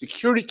 He has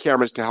security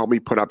cameras to help me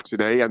put up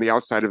today on the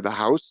outside of the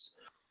house.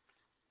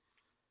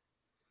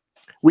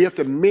 We have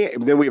to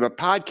then we have a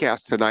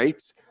podcast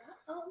tonight.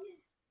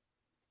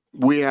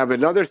 We have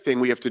another thing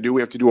we have to do.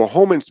 We have to do a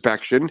home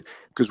inspection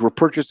because we're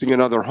purchasing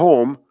another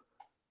home.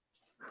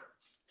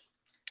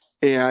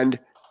 And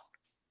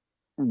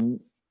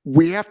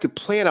we have to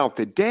plan out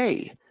the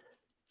day.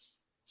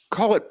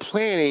 Call it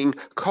planning,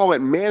 call it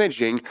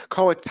managing,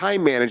 call it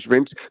time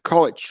management,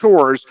 call it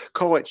chores,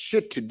 call it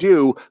shit to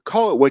do,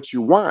 call it what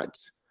you want.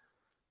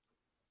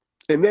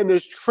 And then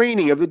there's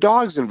training of the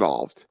dogs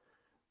involved.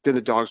 Then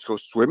the dogs go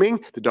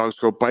swimming, the dogs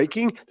go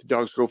biking, the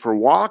dogs go for a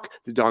walk,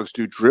 the dogs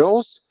do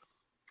drills.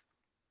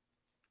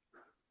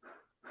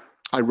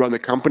 I run the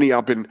company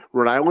up in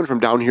Rhode Island from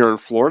down here in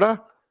Florida.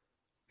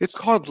 It's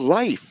called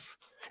life.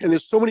 And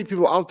there's so many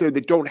people out there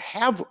that don't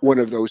have one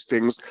of those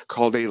things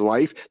called a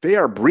life. They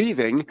are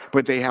breathing,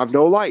 but they have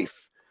no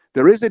life.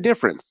 There is a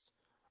difference.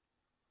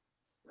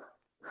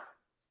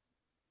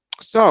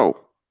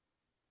 So,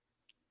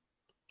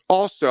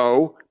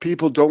 Also,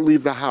 people don't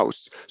leave the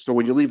house. So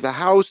when you leave the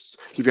house,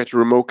 you've got your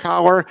remote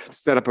collar,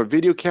 set up a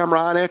video camera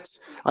on it.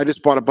 I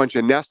just bought a bunch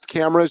of Nest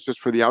cameras just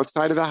for the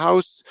outside of the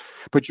house.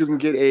 But you can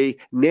get a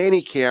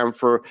nanny cam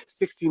for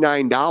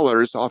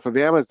 $69 off of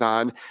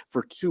Amazon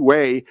for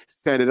 2-way.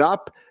 Set it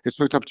up. It's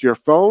hooked up to your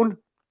phone.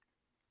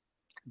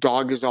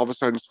 Dog is all of a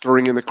sudden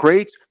stirring in the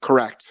crate.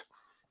 Correct.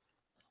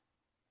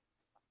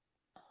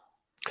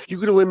 You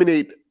can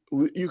eliminate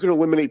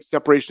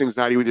separation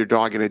anxiety with your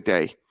dog in a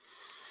day.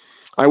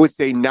 I would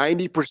say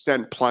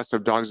 90% plus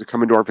of dogs that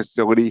come into our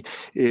facility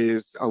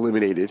is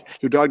eliminated.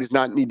 Your dog does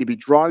not need to be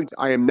drugged.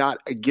 I am not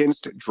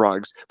against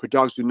drugs, but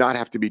dogs do not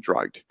have to be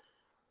drugged.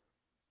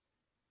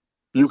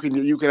 You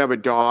can have a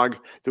dog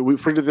that we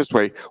put it this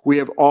way. We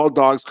have all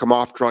dogs come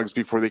off drugs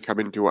before they come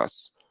into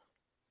us.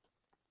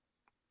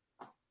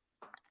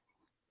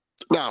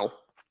 Now,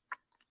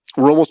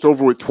 we're almost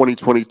over with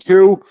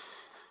 2022.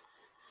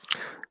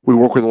 We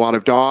work with a lot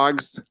of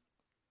dogs.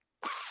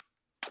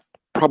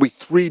 Probably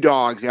 3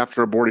 dogs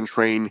after a board and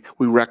train,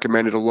 we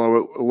recommended a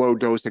low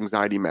dose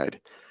anxiety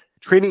med.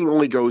 Training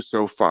only goes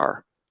so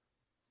far.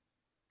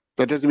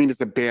 That doesn't mean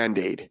it's a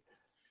Band-Aid,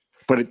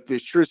 but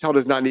it sure as hell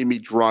does not need to be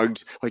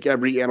drugged like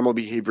every animal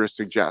behaviorist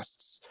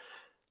suggests.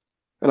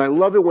 And I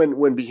love it when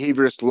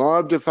behaviorists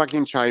love to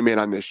fucking chime in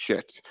on this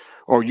shit.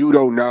 Or you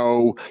don't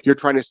know, you're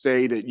trying to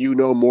say that you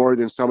know more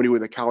than somebody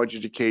with a college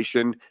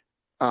education.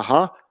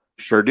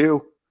 Sure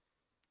do.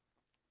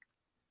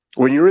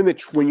 When you're in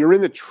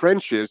the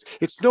trenches,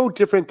 it's no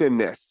different than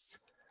this.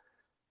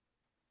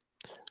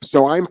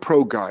 So I'm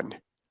pro-gun.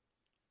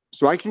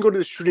 So I can go to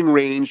the shooting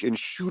range and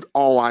shoot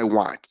all I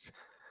want.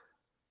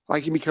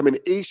 I can become an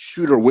ace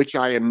shooter, which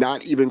I am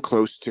not even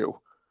close to.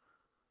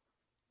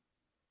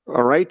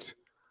 All right?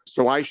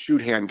 So I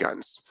shoot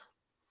handguns.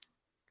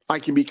 I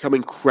can become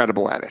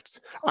incredible at it.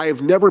 I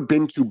have never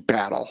been to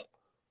battle.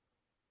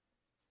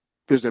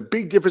 There's a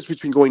big difference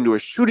between going to a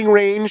shooting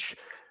range.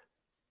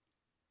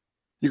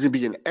 You can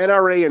be an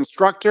NRA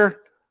instructor,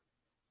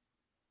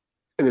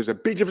 and there's a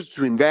big difference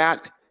between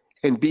that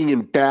and being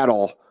in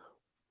battle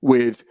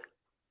with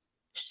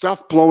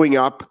stuff blowing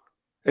up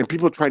and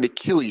people trying to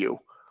kill you.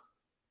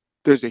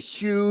 There's a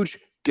huge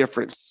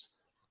difference.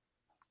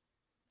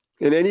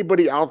 And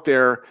anybody out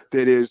there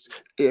that has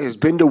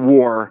been to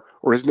war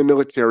or is in the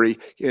military,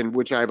 in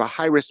which I have a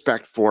high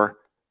respect for,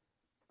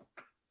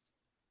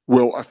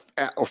 will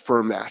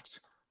affirm that.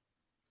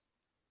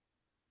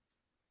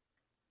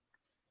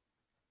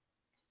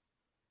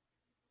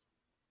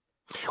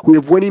 We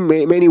have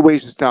many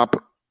ways to stop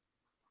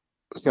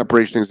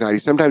separation anxiety.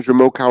 Sometimes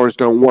remote collars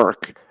don't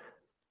work.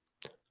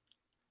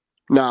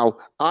 Now,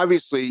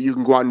 obviously, you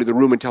can go out into the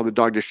room and tell the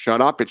dog to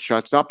shut up. It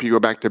shuts up. You go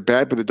back to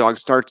bed, but the dog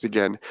starts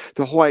again.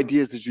 The whole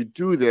idea is that you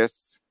do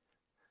this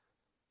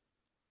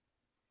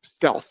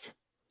stealth.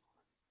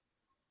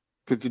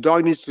 That the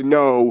dog needs to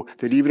know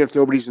that even if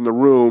nobody's in the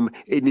room,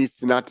 it needs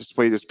to not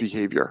display this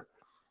behavior.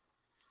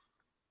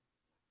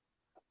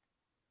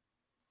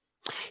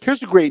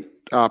 Here's a great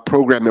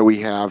program that we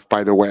have,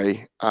 by the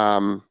way.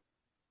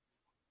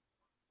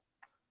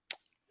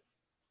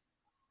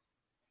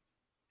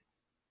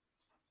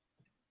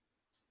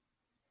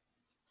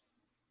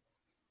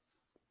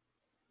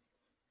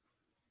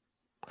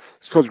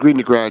 It's called Green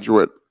to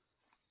Graduate.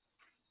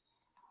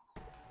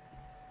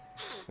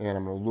 And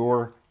I'm going to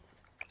lure.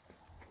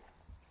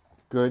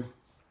 Good.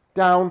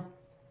 Down.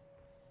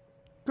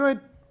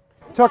 Good.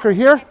 Tucker,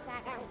 here.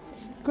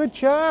 Good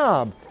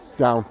job.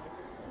 Down.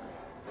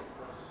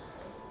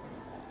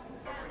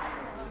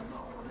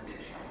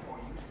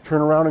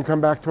 Turn around and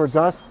come back towards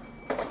us.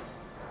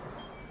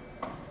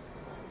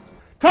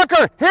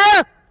 Tucker,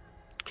 here!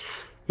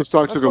 This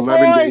dog took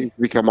 11 days to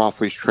become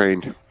off-leash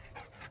trained.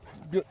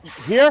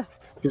 Here?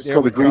 This is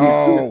called the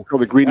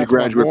Green to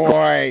Graduate.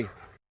 Boy.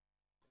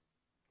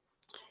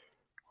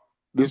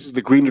 This is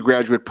the Green to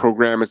Graduate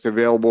program. It's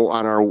available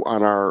on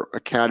our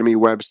Academy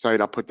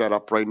website. I'll put that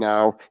up right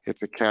now.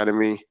 It's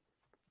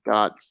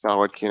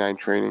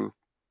academy.solidk9training.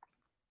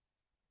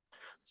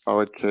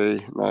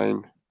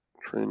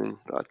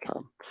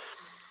 solidk9training.com.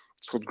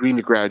 It's called Green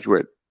to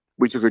Graduate.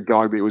 We took a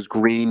dog that was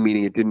green,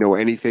 meaning it didn't know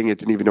anything. It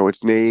didn't even know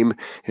its name,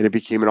 and it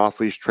became an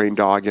off-leash trained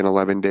dog in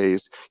 11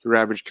 days. Your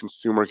average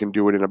consumer can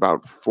do it in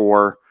about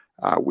 4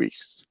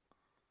 weeks.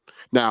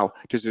 Now,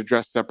 does it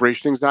address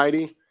separation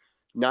anxiety?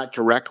 Not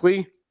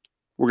directly.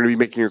 We're going to be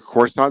making a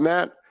course on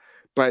that.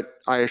 But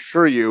I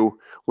assure you,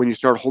 when you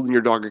start holding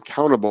your dog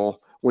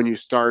accountable, when you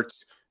start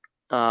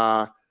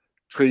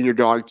training your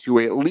dog to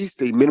at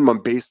least a minimum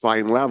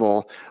baseline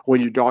level, when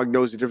your dog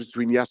knows the difference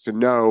between yes and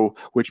no,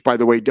 which, by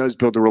the way, does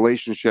build a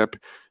relationship,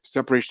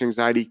 separation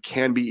anxiety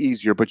can be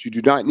easier. But you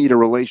do not need a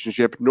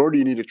relationship, nor do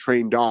you need a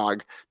trained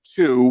dog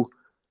to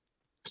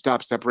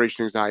stop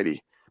separation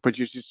anxiety. But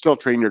you should still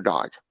train your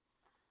dog.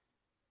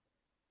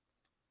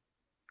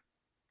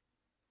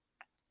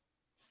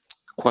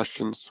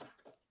 Questions?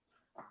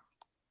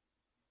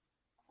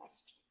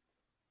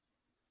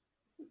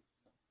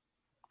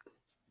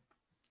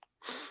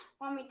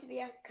 Want me to be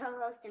a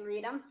co-host and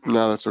read them?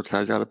 No, that's okay.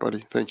 I got it,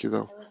 buddy. Thank you,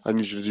 though. I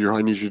need you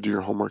to do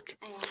your homework.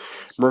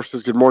 Murph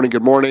says, good morning,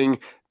 good morning.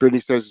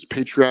 Brittany says, is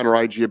Patreon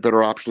or IG a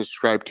better option to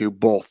subscribe to?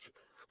 Both.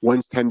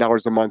 One's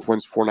 $10 a month,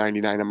 one's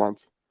 $4.99 a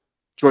month.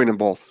 Join them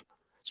both.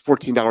 It's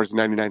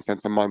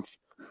 $14.99 a month.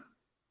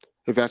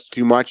 If that's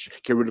too much,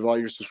 get rid of all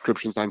your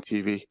subscriptions on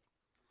TV.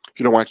 If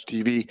you don't watch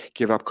TV,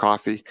 give up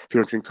coffee. If you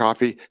don't drink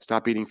coffee,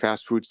 stop eating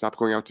fast food, stop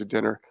going out to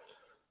dinner.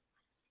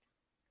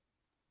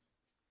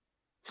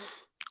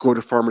 Go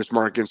to farmers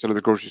market instead of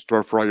the grocery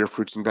store for all your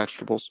fruits and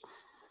vegetables.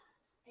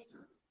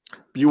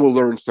 You will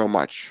learn so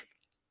much.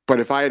 But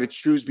if I had to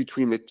choose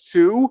between the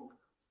two,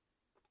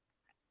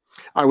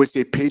 I would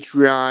say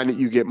Patreon,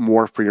 you get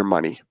more for your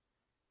money.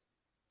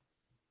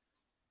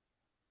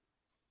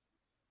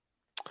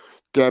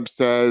 Deb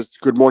says,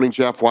 good morning,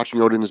 Jeff.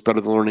 Watching Odin is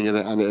better than learning it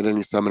at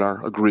any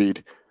seminar.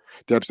 Agreed.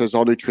 Deb says,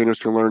 all new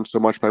trainers can learn so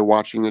much by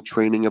watching the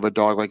training of a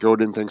dog like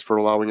Odin. Thanks for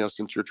allowing us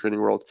into your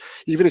training world.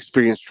 Even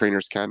experienced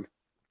trainers can.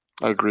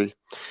 I agree.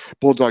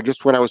 Bulldog,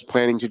 just when I was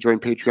planning to join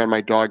Patreon,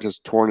 my dog has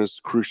torn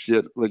his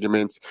cruciate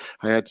ligament.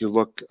 I had to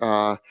look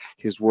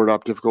his word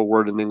up, difficult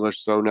word in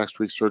English. So next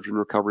week, surgery and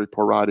recovery,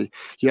 poor Roddy.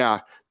 Yeah,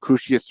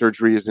 cruciate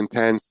surgery is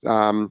intense.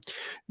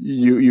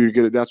 You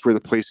get it. That's where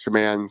the place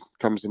command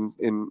comes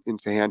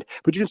into hand.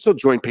 But you can still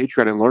join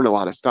Patreon and learn a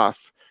lot of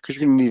stuff because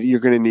you're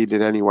gonna need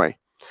it anyway.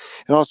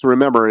 And also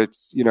remember,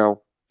 it's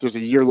there's a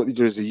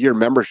year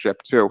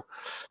membership too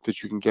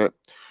that you can get.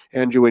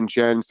 Andrew and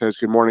Jen says,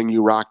 good morning,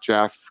 you rock,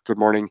 Jeff. Good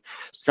morning.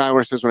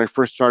 Skylar says, when I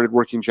first started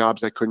working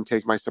jobs, I couldn't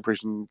take my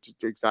separation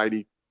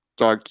anxiety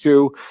dog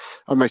too,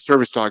 my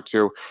service dog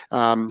too.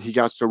 He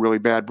got so really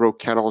bad, broke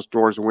kennels,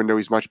 doors, and window.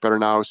 He's much better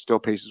now, still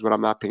paces when I'm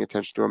not paying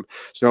attention to him.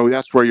 So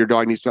that's where your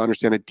dog needs to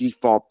understand a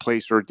default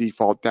place or a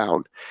default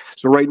down.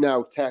 So right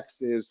now,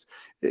 Tex is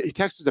a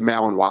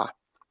Malinois.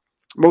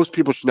 Most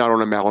people should not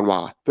own a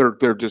Malinois.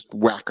 They're just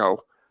wacko.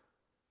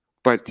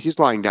 But he's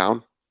lying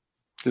down.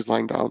 He's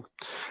lying down.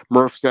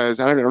 Murph says,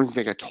 I don't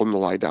think I told him to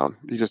lie down.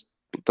 He just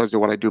does it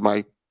when I do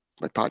my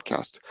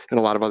podcast and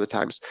a lot of other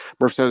times.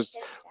 Murph says,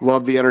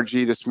 love the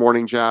energy this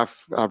morning,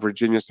 Jeff.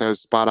 Virginia says,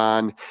 spot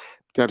on.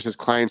 Deb says,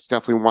 clients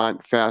definitely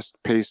want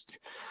fast-paced,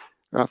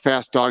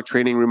 fast dog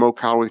training, remote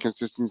collar with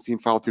consistency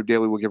and follow through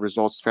daily will give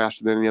results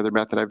faster than any other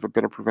method. I've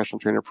been a professional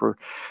trainer for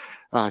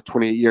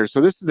 28 years.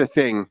 So this is the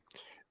thing.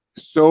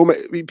 So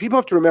people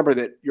have to remember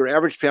that your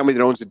average family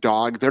that owns a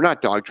dog, they're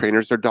not dog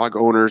trainers, they're dog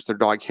owners, they're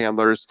dog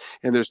handlers,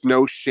 and there's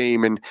no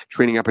shame in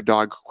training up a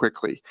dog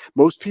quickly.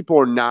 Most people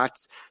are not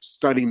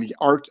studying the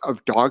art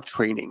of dog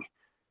training.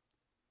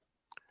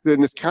 Then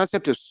this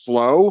concept of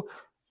slow,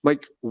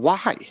 like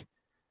why?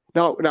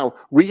 Now,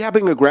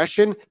 rehabbing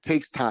aggression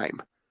takes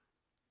time.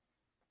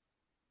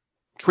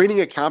 Training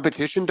a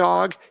competition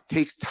dog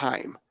takes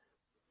time.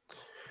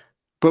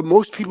 But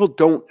most people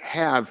don't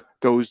have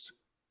those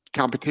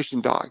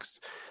competition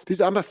dogs.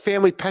 I'm a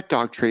family pet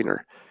dog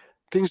trainer.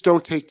 Things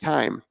don't take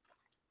time.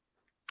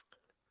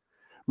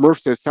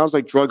 Murph says, sounds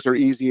like drugs are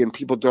easy and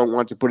people don't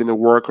want to put in the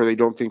work or they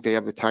don't think they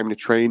have the time to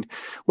train.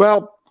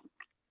 Well,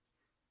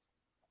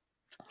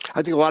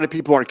 I think a lot of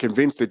people are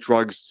convinced that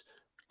drugs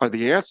are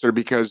the answer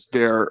because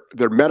their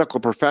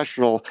medical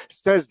professional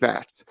says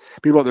that.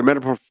 Meanwhile,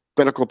 their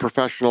medical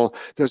professional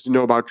doesn't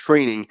know about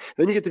training.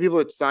 Then you get the people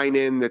that sign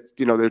in that,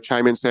 they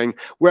chime in saying,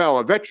 well,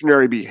 a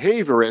veterinary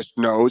behaviorist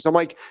knows. I'm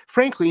like,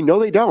 frankly, no,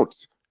 they don't.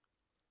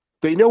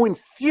 They know in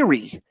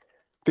theory.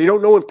 They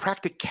don't know in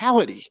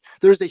practicality.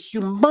 There's a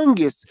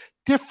humongous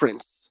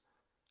difference.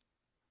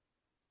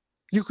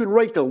 You can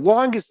write the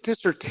longest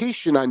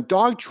dissertation on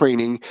dog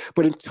training,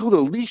 but until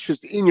the leash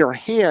is in your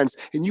hands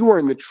and you are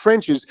in the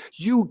trenches,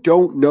 you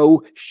don't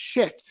know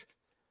shit.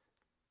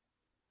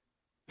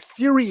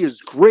 Theory is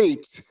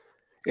great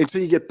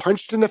until you get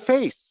punched in the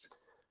face.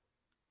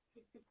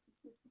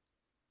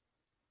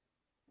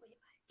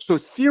 So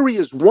theory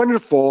is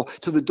wonderful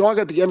till the dog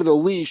at the end of the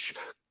leash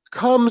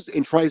comes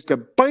and tries to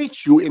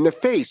bite you in the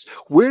face.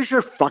 Where's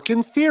your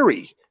fucking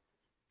theory?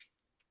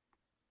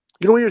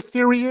 You know what your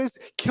theory is?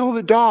 Kill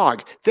the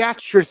dog.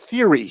 That's your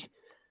theory.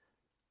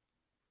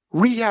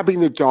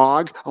 Rehabbing the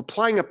dog,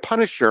 applying a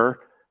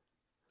punisher,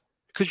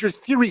 because your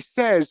theory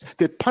says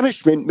that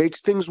punishment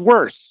makes things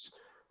worse.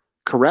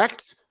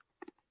 Correct?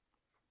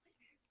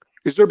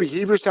 Is there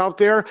behaviorist out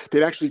there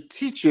that actually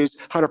teaches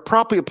how to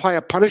properly apply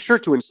a punisher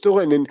to instill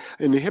an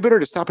inhibitor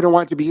to stop an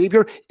unwanted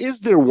behavior?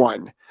 Is there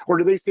one? Or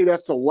do they say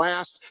that's the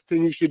last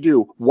thing you should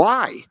do?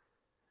 Why?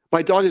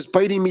 My dog is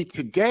biting me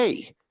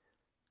today.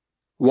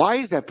 Why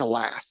is that the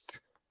last?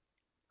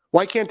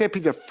 Why can't that be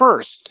the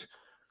first?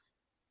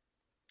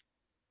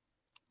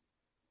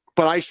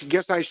 But I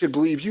should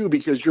believe you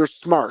because you're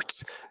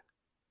smart.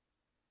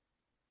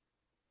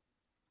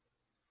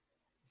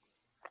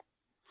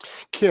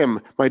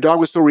 Kim, my dog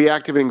was so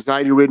reactive and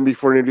anxiety-ridden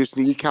before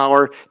introducing the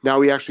e-collar.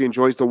 Now he actually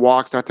enjoys the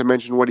walks, not to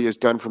mention what he has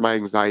done for my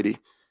anxiety.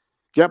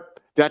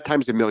 Yep, that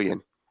times a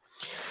million.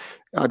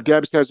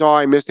 Deb says,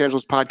 I missed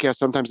Angela's podcast.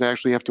 Sometimes I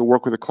actually have to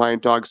work with a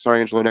client dog.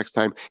 Sorry, Angela, next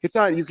time. It's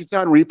on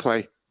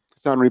replay.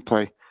 It's on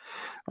replay.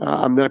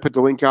 Then I put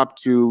the link up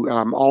to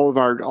all of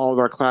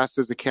our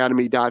classes,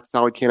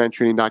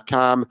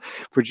 academy.solidcaninetraining.com.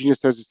 Virginia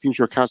says it seems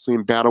you're constantly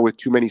in battle with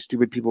too many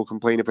stupid people.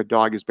 Complain if a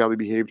dog is badly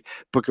behaved,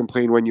 but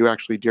complain when you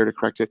actually dare to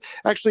correct it.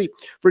 Actually,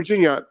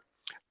 Virginia,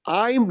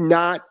 I'm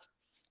not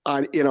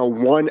in a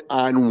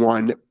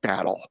one-on-one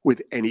battle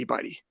with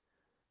anybody.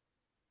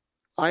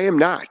 I am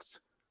not.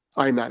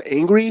 I am not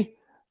angry.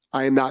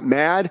 I am not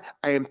mad.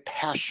 I am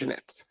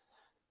passionate.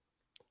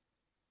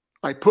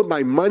 I put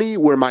my money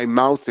where my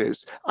mouth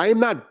is. I am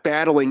not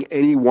battling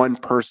any one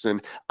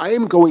person. I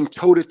am going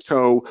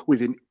toe-to-toe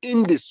with an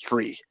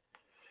industry,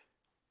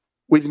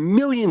 with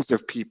millions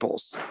of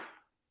peoples.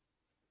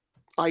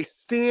 I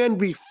stand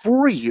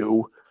before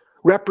you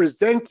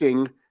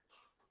representing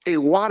a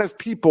lot of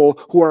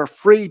people who are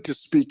afraid to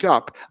speak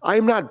up. I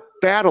am not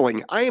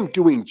battling. I am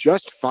doing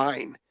just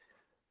fine.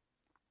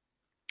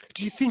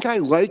 Do you think I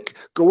like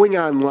going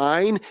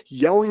online,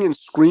 yelling and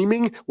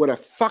screaming what a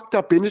fucked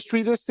up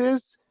industry this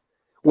is?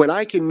 When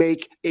I can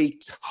make a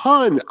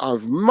ton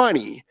of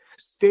money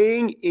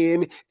staying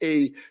in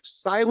a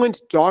silent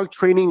dog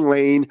training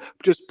lane,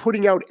 just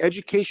putting out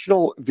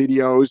educational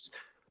videos,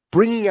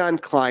 bringing on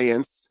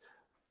clients.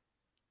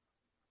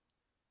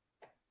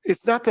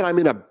 It's not that I'm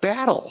in a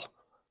battle.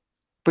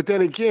 But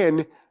then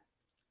again,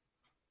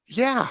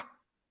 yeah,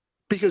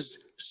 because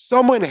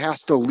someone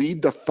has to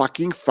lead the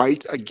fucking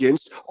fight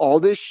against all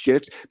this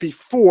shit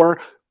before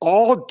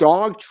all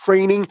dog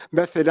training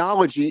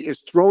methodology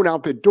is thrown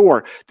out the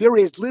door.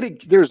 There's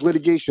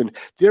litigation.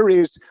 There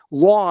is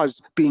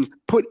laws being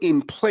put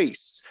in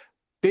place.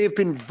 They have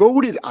been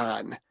voted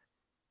on.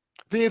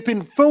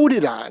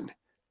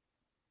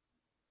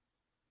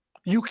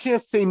 You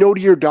can't say no to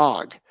your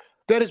dog.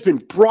 That has been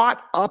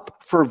brought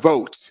up for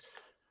votes.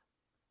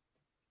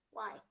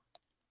 Why?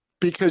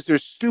 Because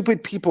there's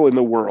stupid people in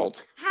the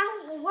world.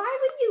 Why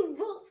would you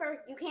vote for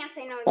you can't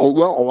say no to Oh,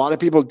 well, a lot of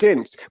people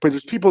didn't. But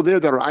there's people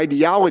there that are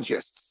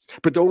ideologists,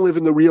 but don't live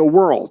in the real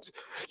world.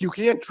 You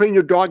can't train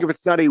your dog if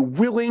it's not a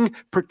willing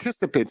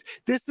participant.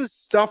 This is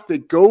stuff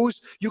that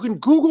goes, you can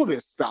Google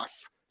this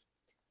stuff.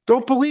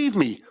 Don't believe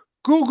me.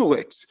 Google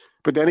it.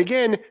 But then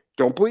again,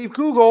 don't believe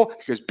Google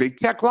because big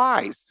tech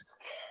lies.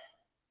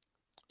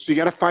 So you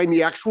got to find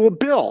the actual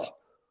bill.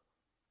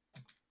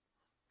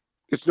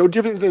 It's no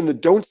different than the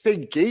Don't Say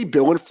Gay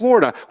bill in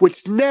Florida,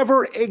 which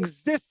never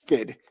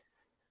existed.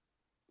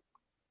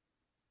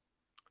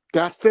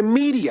 That's the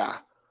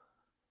media.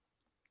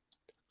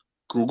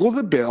 Google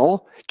the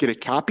bill, get a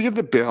copy of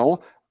the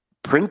bill,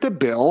 print the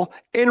bill,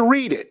 and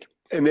read it,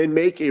 and then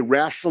make a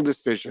rational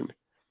decision.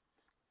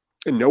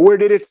 And nowhere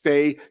did it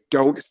say,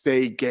 don't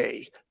say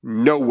gay.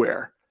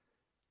 Nowhere.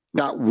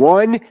 Not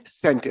one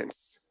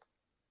sentence.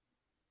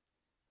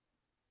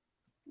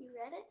 You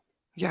read it?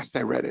 Yes,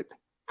 I read it.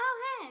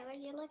 Oh, hey,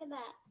 would you look at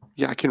that?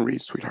 Yeah, I can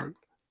read, sweetheart.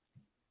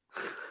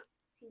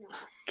 No.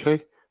 Okay?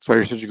 That's why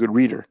you're such a good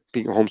reader,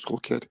 being a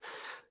homeschool kid.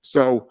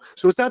 So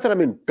it's not that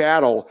I'm in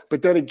battle,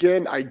 but then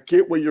again, I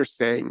get what you're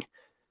saying.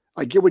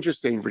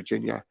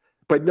 Virginia.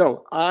 But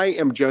no, I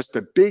am just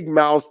a big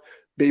mouth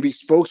baby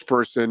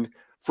spokesperson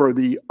for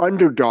the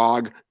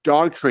underdog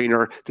dog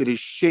trainer that is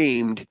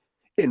shamed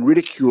and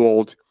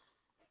ridiculed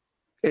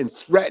and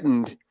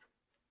threatened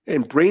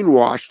and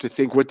brainwashed to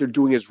think what they're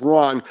doing is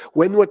wrong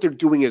when what they're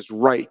doing is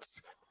right.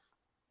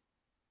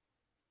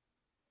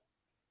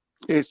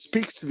 And it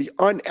speaks to the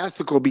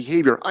unethical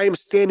behavior. I am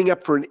standing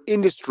up for an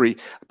industry.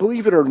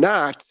 Believe it or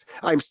not,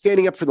 I'm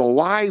standing up for the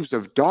lives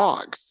of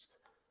dogs.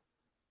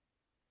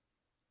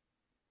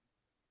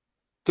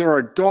 There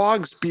are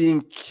dogs being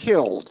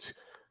killed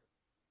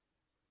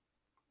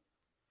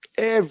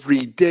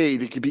every day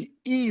that could be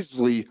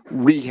easily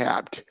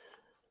rehabbed.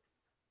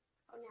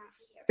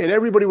 And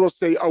everybody will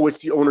say, oh, it's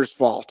the owner's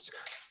fault.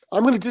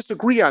 I'm going to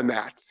disagree on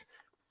that.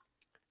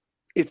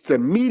 It's the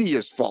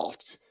media's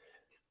fault.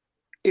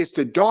 It's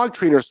the dog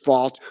trainer's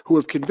fault who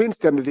have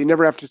convinced them that they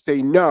never have to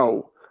say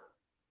no.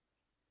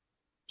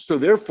 So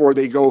therefore,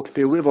 they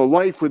live a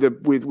life with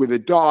a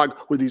dog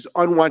with these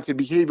unwanted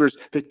behaviors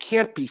that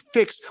can't be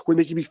fixed when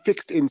they can be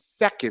fixed in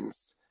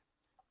seconds.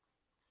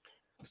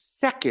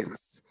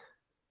 Seconds.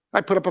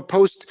 I put up a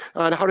post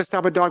on how to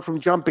stop a dog from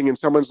jumping, and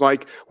someone's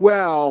like,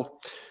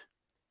 well,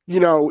 you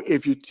know,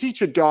 if you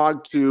teach a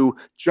dog to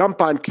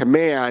jump on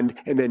command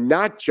and then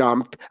not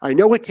jump, I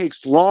know it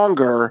takes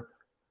longer,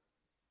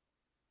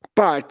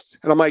 but,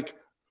 and I'm like,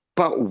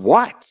 but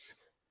what?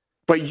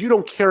 But you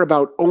don't care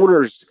about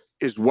owners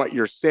is what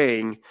you're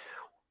saying.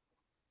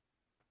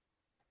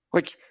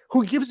 Like,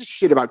 who gives a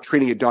shit about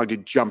training a dog to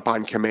jump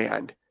on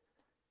command?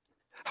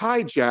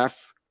 Hi,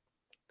 Jeff.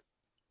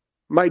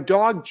 My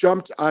dog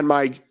jumped on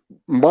my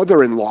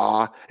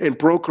mother-in-law and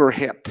broke her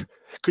hip.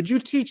 Could you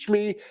teach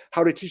me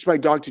how to teach my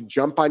dog to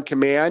jump on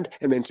command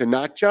and then to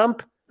not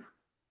jump?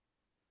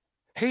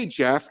 Hey,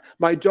 Jeff,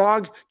 my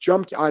dog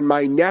jumped on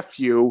my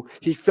nephew.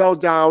 He fell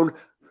down,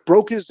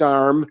 broke his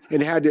arm,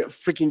 and had to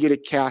freaking get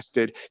it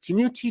casted. Can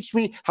you teach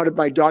me how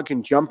my dog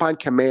can jump on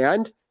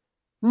command?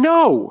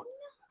 No,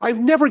 I've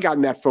never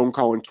gotten that phone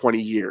call in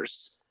 20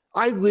 years.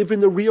 I live in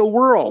the real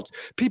world.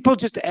 People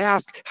just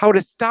ask how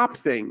to stop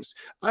things.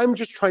 I'm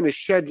just trying to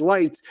shed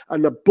light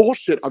on the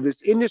bullshit of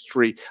this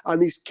industry, on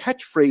these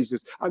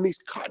catchphrases, on these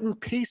cut and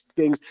paste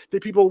things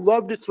that people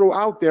love to throw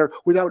out there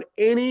without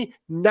any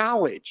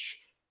knowledge.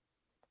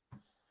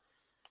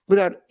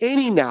 Without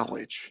any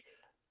knowledge.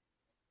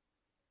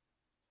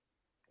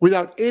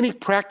 Without any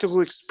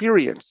practical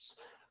experience.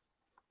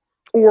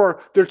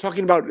 Or they're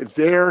talking about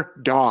their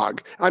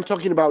dog. I'm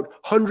talking about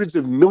hundreds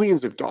of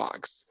millions of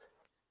dogs.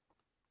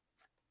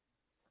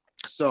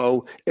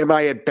 So am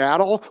I at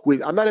battle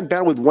with, I'm not in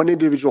battle with one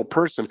individual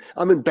person.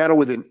 I'm in battle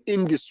with an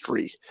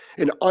industry,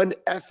 an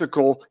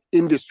unethical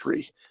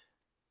industry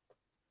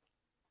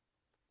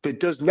that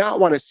does not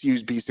want to see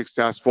you be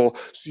successful.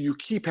 So you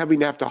keep having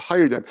to have to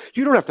hire them.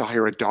 You don't have to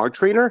hire a dog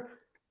trainer.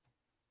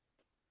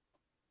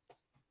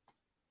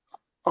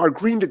 Our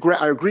Green to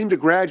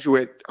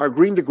Graduate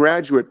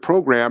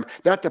program,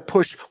 not to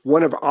push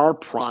one of our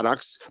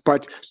products,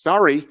 but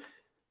sorry,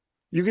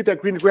 you get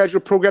that Green to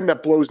Graduate program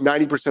that blows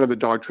 90% of the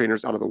dog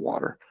trainers out of the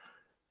water.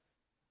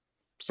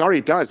 Sorry,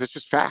 it does. It's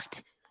just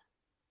fact.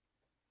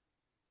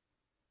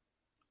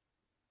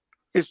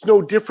 It's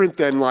no different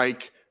than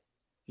like,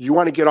 you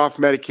want to get off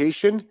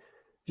medication?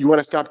 You want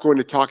to stop going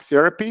to talk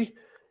therapy?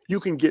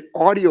 You can get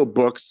audio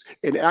books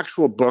and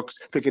actual books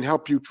that can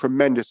help you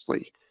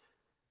tremendously.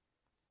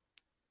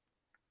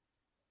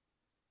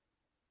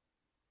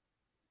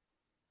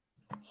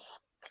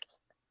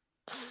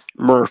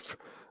 Murph,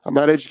 I'm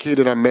not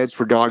educated on meds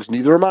for dogs,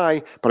 neither am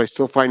I, but I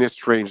still find it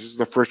strange. This is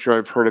the first year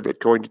I've heard of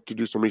it, going to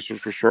do some research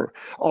for sure.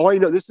 All I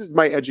know, this is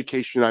my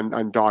education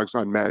on dogs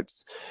on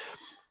meds.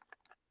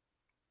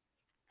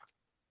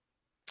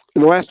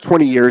 In the last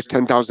 20 years,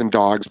 10,000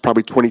 dogs,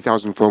 probably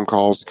 20,000 phone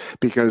calls,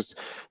 because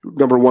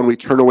number one, we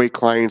turn away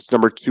clients.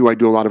 Number two, I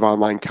do a lot of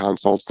online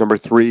consults. Number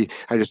three,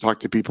 I just talk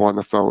to people on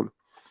the phone.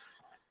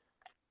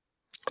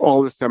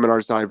 All the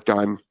seminars that I've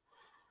done,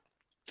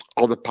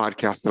 all the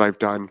podcasts that I've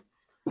done.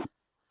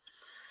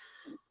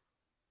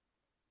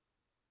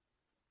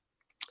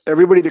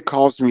 Everybody that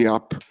calls me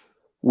up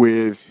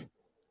with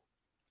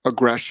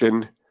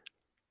aggression,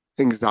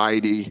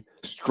 anxiety,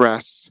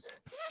 stress,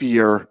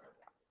 fear,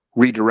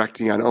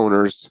 redirecting on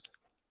owners.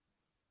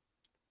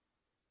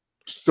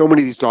 So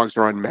many of these dogs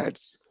are on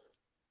meds.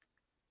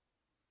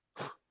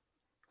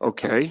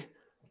 Okay.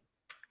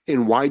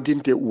 And why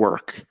didn't it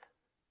work?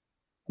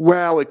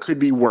 Well, it could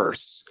be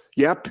worse.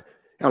 Yep.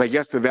 And I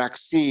guess the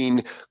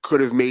vaccine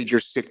could have made your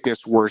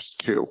sickness worse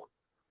too.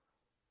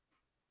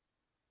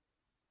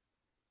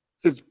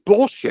 It's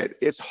bullshit.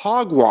 It's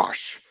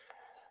hogwash.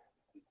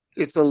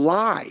 It's a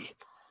lie.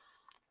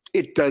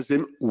 It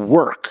doesn't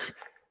work.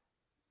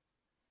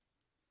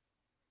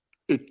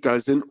 It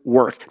doesn't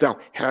work. Now,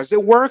 has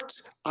it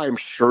worked? I'm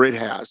sure it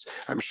has.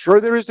 I'm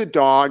sure there is a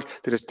dog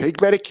that has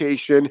taken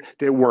medication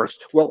that works.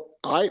 Well,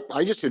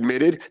 I just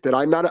admitted that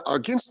I'm not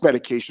against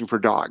medication for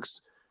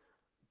dogs.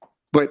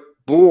 But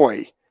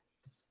boy,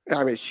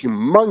 I'm a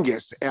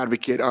humongous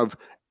advocate of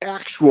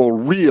actual,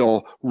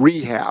 real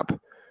rehab.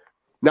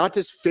 Not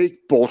this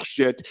fake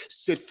bullshit,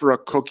 sit for a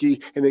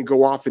cookie and then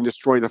go off and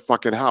destroy the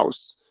fucking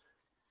house.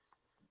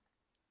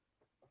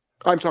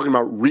 I'm talking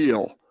about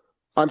real.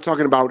 I'm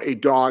talking about a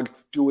dog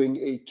doing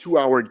a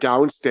 2-hour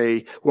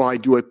downstay while I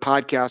do a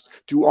podcast,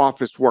 do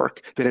office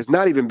work that has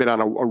not even been on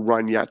a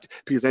run yet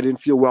because I didn't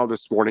feel well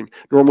this morning.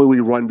 Normally we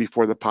run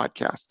before the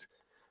podcast.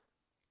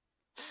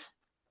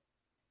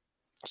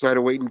 So I had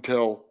to wait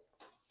until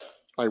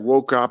I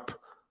woke up,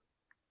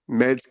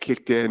 meds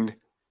kicked in,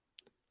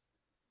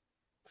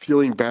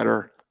 feeling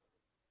better,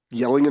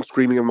 yelling and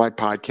screaming on my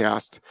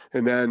podcast,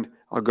 and then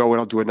I'll go and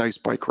I'll do a nice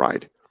bike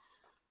ride.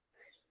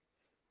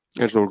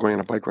 Angela, we're going on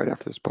a bike ride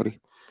after this, buddy.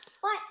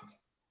 What?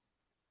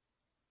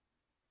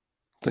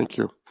 Thank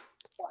you.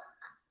 What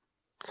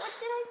did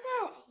I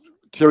say?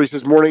 Terry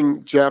says,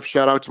 morning, Jeff.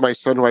 Shout out to my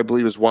son, who I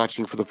believe is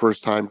watching for the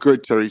first time.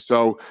 Good, Terry.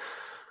 So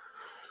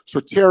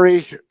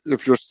Terry,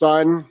 if your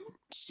son,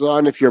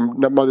 if your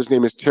mother's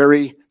name is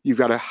Terry, you've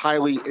got a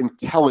highly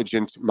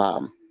intelligent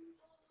mom.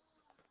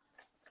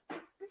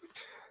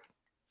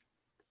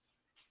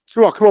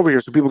 Joelle, come over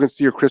here so people can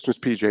see your Christmas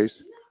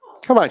PJs.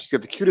 Come on, she's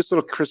got the cutest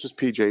little Christmas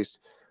PJs.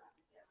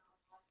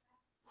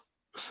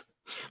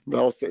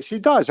 Mel says, she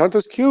does. Aren't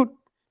those cute?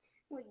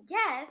 Well,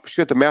 yes. She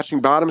got the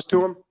matching bottoms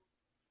to them.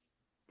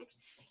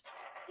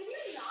 Can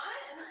you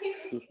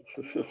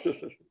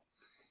not?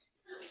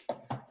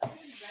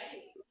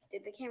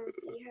 Did the camera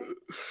see her?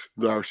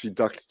 No, she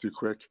ducked too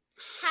quick.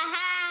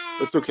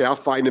 Ha It's okay. I'll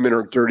find them in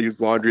her dirty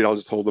laundry and I'll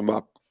just hold them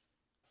up.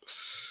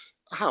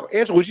 How,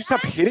 Angela, would you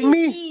stop hitting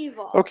me?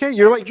 Evil. Okay,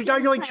 you're like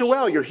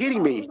Joelle. You're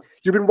hitting me.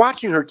 You've been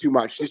watching her too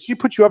much. Did she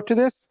put you up to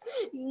this?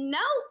 No.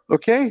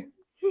 Okay.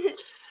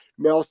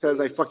 Mel says,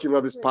 I fucking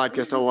love this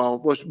podcast. Oh,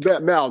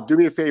 well, Mel, do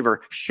me a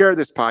favor. Share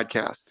this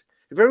podcast.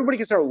 If everybody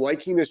can start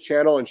liking this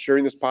channel and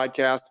sharing this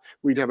podcast,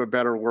 we'd have a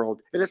better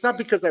world. And it's not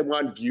because I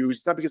want views.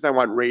 It's not because I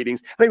want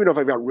ratings. I don't even know if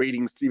I've got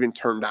ratings even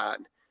turned on.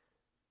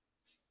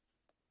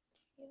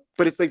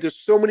 But it's like there's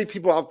so many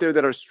people out there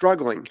that are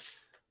struggling.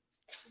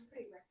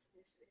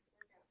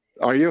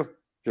 Are you?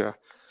 Yeah.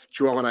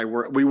 Joelle and I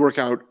work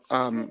out.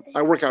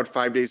 I work out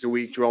 5 days a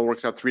week. Joelle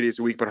works out 3 days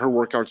a week, but her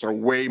workouts are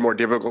way more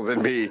difficult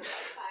than me.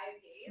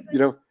 You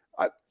know,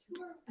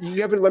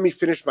 you haven't let me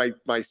finish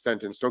my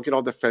sentence. Don't get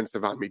all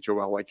defensive on me,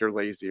 Joelle, like you're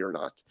lazy or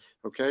not.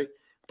 Okay,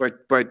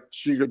 but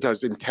she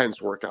does intense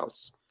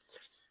workouts.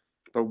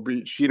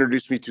 But she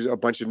introduced me to a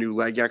bunch of new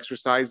leg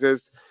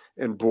exercises,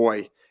 and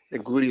boy,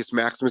 and gluteus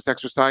maximus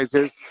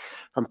exercises.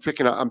 I'm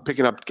picking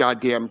up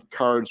goddamn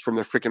cards from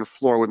the freaking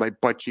floor with my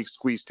butt cheeks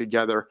squeezed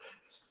together.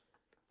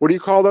 What do you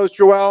call those,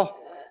 Joelle?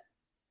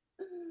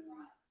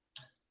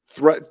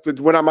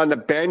 When I'm on the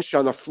bench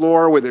on the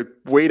floor with a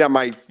weight on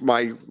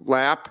my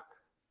lap.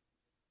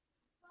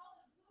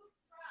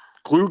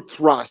 Glute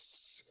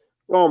thrusts.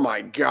 Oh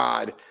my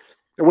God.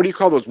 And what do you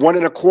call those? 1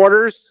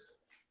 1/4s?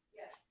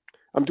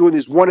 I'm doing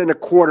these 1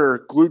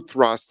 1/4 glute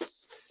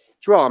thrusts.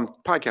 Joelle, I'm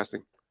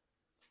podcasting.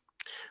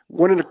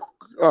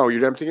 Oh,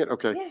 you're emptying it?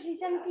 Okay. Yeah,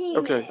 she's emptying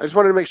Okay. it. I just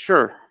wanted to make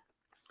sure.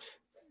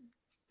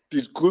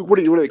 These glute, what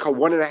do they call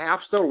 1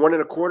 1/2 still? 1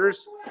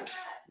 1/4s?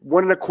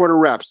 1 1/4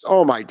 reps.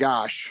 Oh my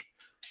gosh.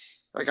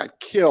 I got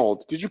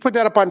killed. Did you put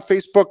that up on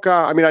Facebook?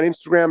 On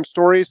Instagram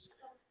stories?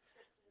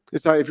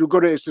 It's if you go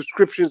to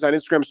subscriptions on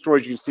Instagram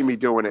stories, you can see me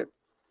doing it.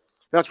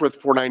 That's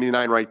worth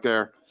 $4.99 right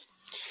there.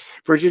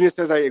 Virginia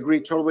says, I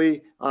agree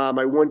totally.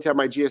 I wouldn't have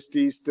my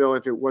GSD still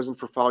if it wasn't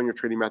for following your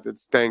training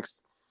methods.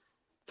 Thanks.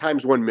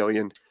 Times 1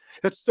 million.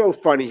 That's so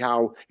funny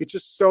how it's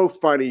just so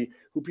funny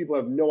who people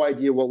have no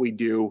idea what we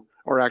do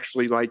are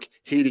actually like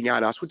hating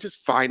on us, which is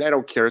fine. I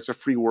don't care. It's a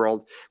free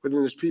world. But then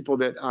there's people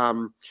that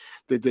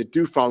that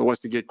do follow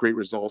us to get great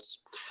results.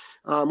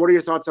 What are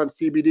your thoughts on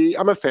CBD?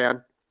 I'm a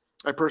fan.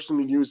 I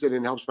personally use it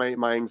and it helps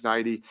my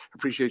anxiety.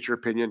 Appreciate your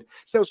opinion.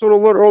 So a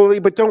little early,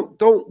 but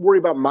don't worry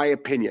about my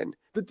opinion.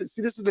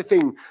 See, this is the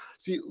thing.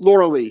 See,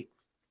 Laura Lee,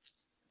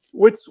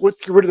 let's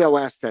get rid of that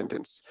last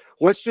sentence.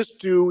 Let's just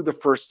do the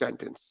first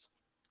sentence.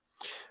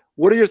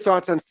 What are your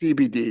thoughts on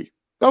CBD?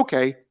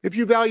 Okay, if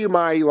you value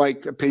my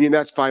opinion,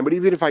 that's fine. But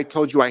even if I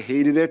told you I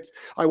hated it,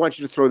 I want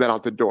you to throw that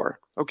out the door.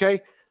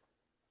 Okay,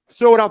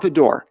 throw it out the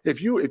door.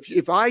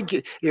 If I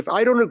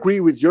don't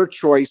agree with your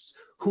choice,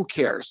 who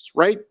cares,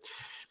 right?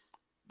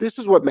 This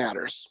is what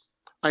matters.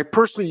 I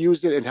personally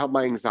use it and help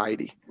my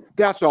anxiety.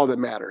 That's all that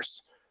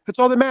matters. That's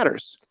all that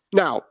matters.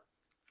 Now,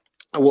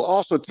 I will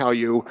also tell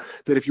you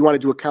that if you want to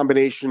do a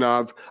combination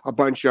of a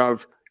bunch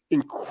of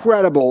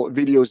incredible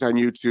videos on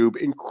YouTube,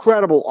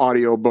 incredible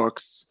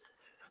audiobooks,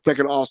 that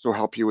can also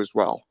help you as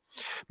well.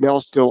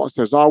 Mel still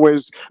says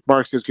always.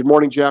 Mark says, good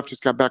morning, Jeff.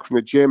 Just got back from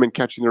the gym and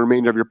catching the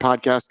remainder of your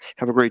podcast.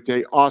 Have a great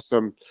day.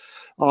 Awesome,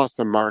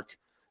 Mark.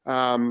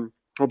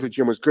 Hope the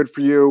gym was good for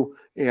you.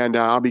 And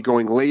I'll be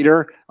going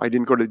later. I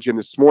didn't go to the gym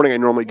this morning. I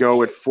normally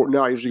go at 4.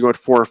 No, I usually go at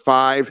 4 or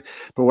 5.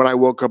 But when I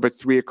woke up at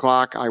 3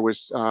 o'clock, I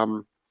was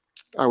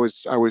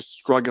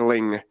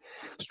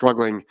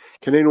struggling.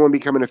 Can anyone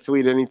become an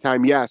affiliate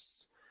anytime?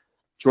 Yes.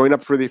 Join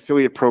up for the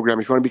affiliate program.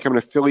 If you want to become an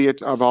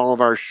affiliate of all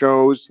of our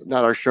shows,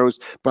 not our shows,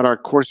 but our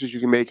courses, you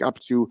can make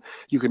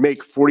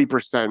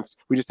 40%.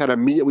 We just had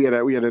we had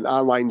an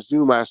online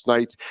Zoom last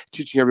night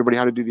teaching everybody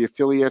how to do the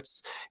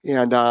affiliates.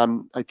 And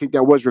I think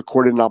that was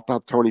recorded, and I'll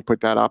have Tony put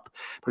that up.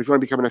 But if you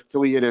want to become an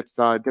affiliate, it's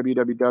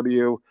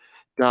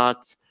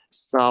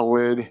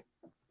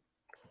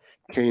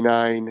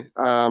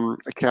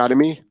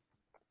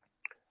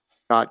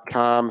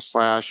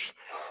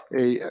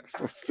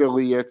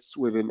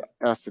with an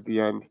S at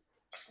the end.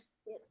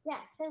 Yeah,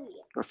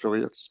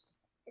 Affiliates.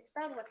 It's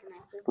spelled with an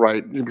S.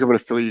 Right. You become an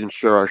affiliate and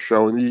share our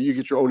show. And you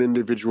get your own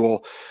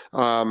individual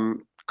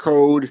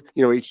code,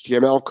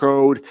 HTML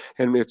code,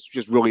 and it's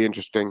just really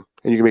interesting.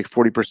 And you can make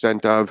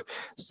 40% of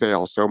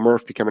sales. So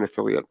Murph, become an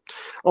affiliate.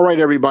 All right,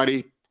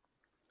 everybody.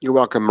 You're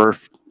welcome,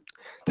 Murph.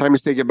 Time to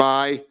say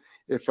goodbye.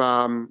 If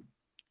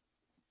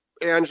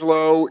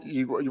Angelo,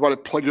 you want to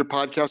plug your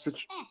podcast that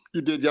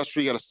you did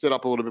yesterday, you got to sit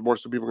up a little bit more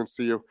so people can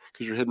see you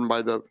because you're hidden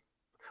by the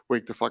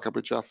wake the fuck up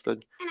with Jeff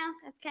thing. I know,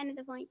 that's kind of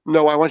the point.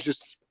 No, I want you to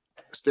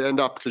stand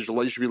up because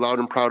you should be loud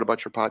and proud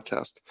about your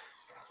podcast.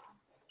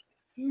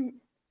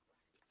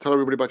 Tell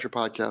everybody about your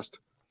podcast.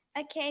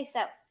 Okay,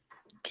 so.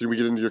 Can we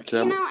get into your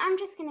camera? I'm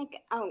just going to go.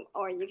 Oh,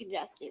 or you could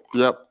just do that.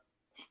 Yep.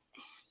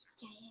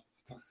 It's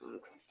still so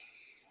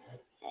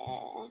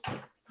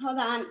hold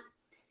on.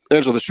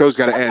 Angela, the show's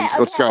got to end.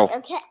 Let's go.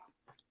 Okay.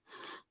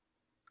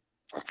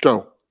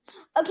 Go.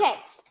 Okay,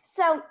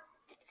 so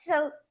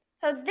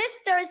this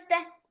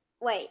Thursday.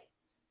 Wait.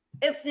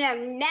 Oops,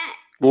 no,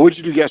 What did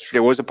you do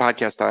yesterday? What was the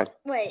podcast on?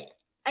 Wait.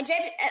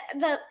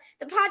 The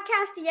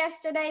podcast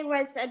yesterday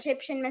was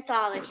Egyptian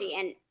mythology,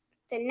 and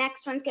the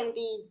next one's going to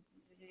be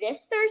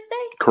this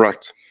Thursday?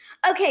 Correct.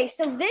 Okay,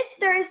 so this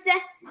Thursday,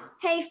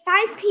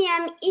 5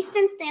 p.m.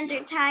 Eastern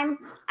Standard Time,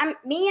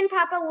 me and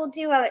Papa will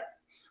do a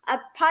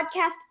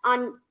podcast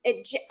on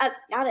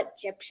not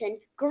Egyptian,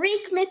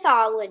 Greek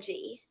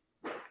mythology.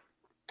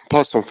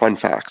 Plus some fun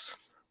facts.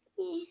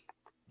 Yeah.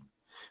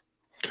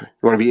 Okay.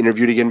 You want to be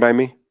interviewed again by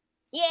me?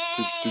 Yeah.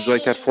 Did you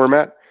like that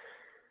format?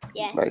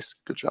 Yeah. Nice.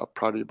 Good job.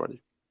 Proud of you,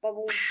 buddy.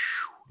 Bubble.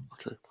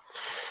 Okay.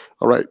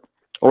 All right.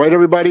 All right,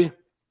 everybody.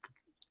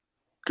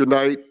 Good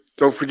night.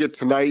 Don't forget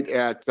tonight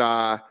at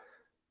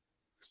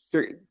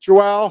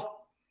Joelle,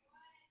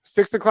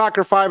 6 o'clock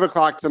or 5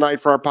 o'clock tonight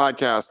for our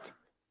podcast.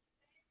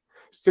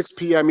 6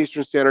 p.m.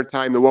 Eastern Standard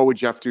Time, the What Would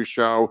Jeff Do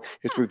show.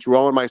 It's with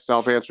Joelle and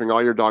myself answering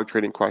all your dog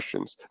training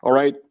questions. All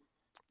right?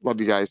 Love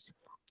you guys.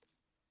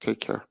 Take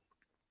care.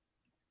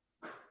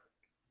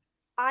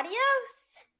 Adios.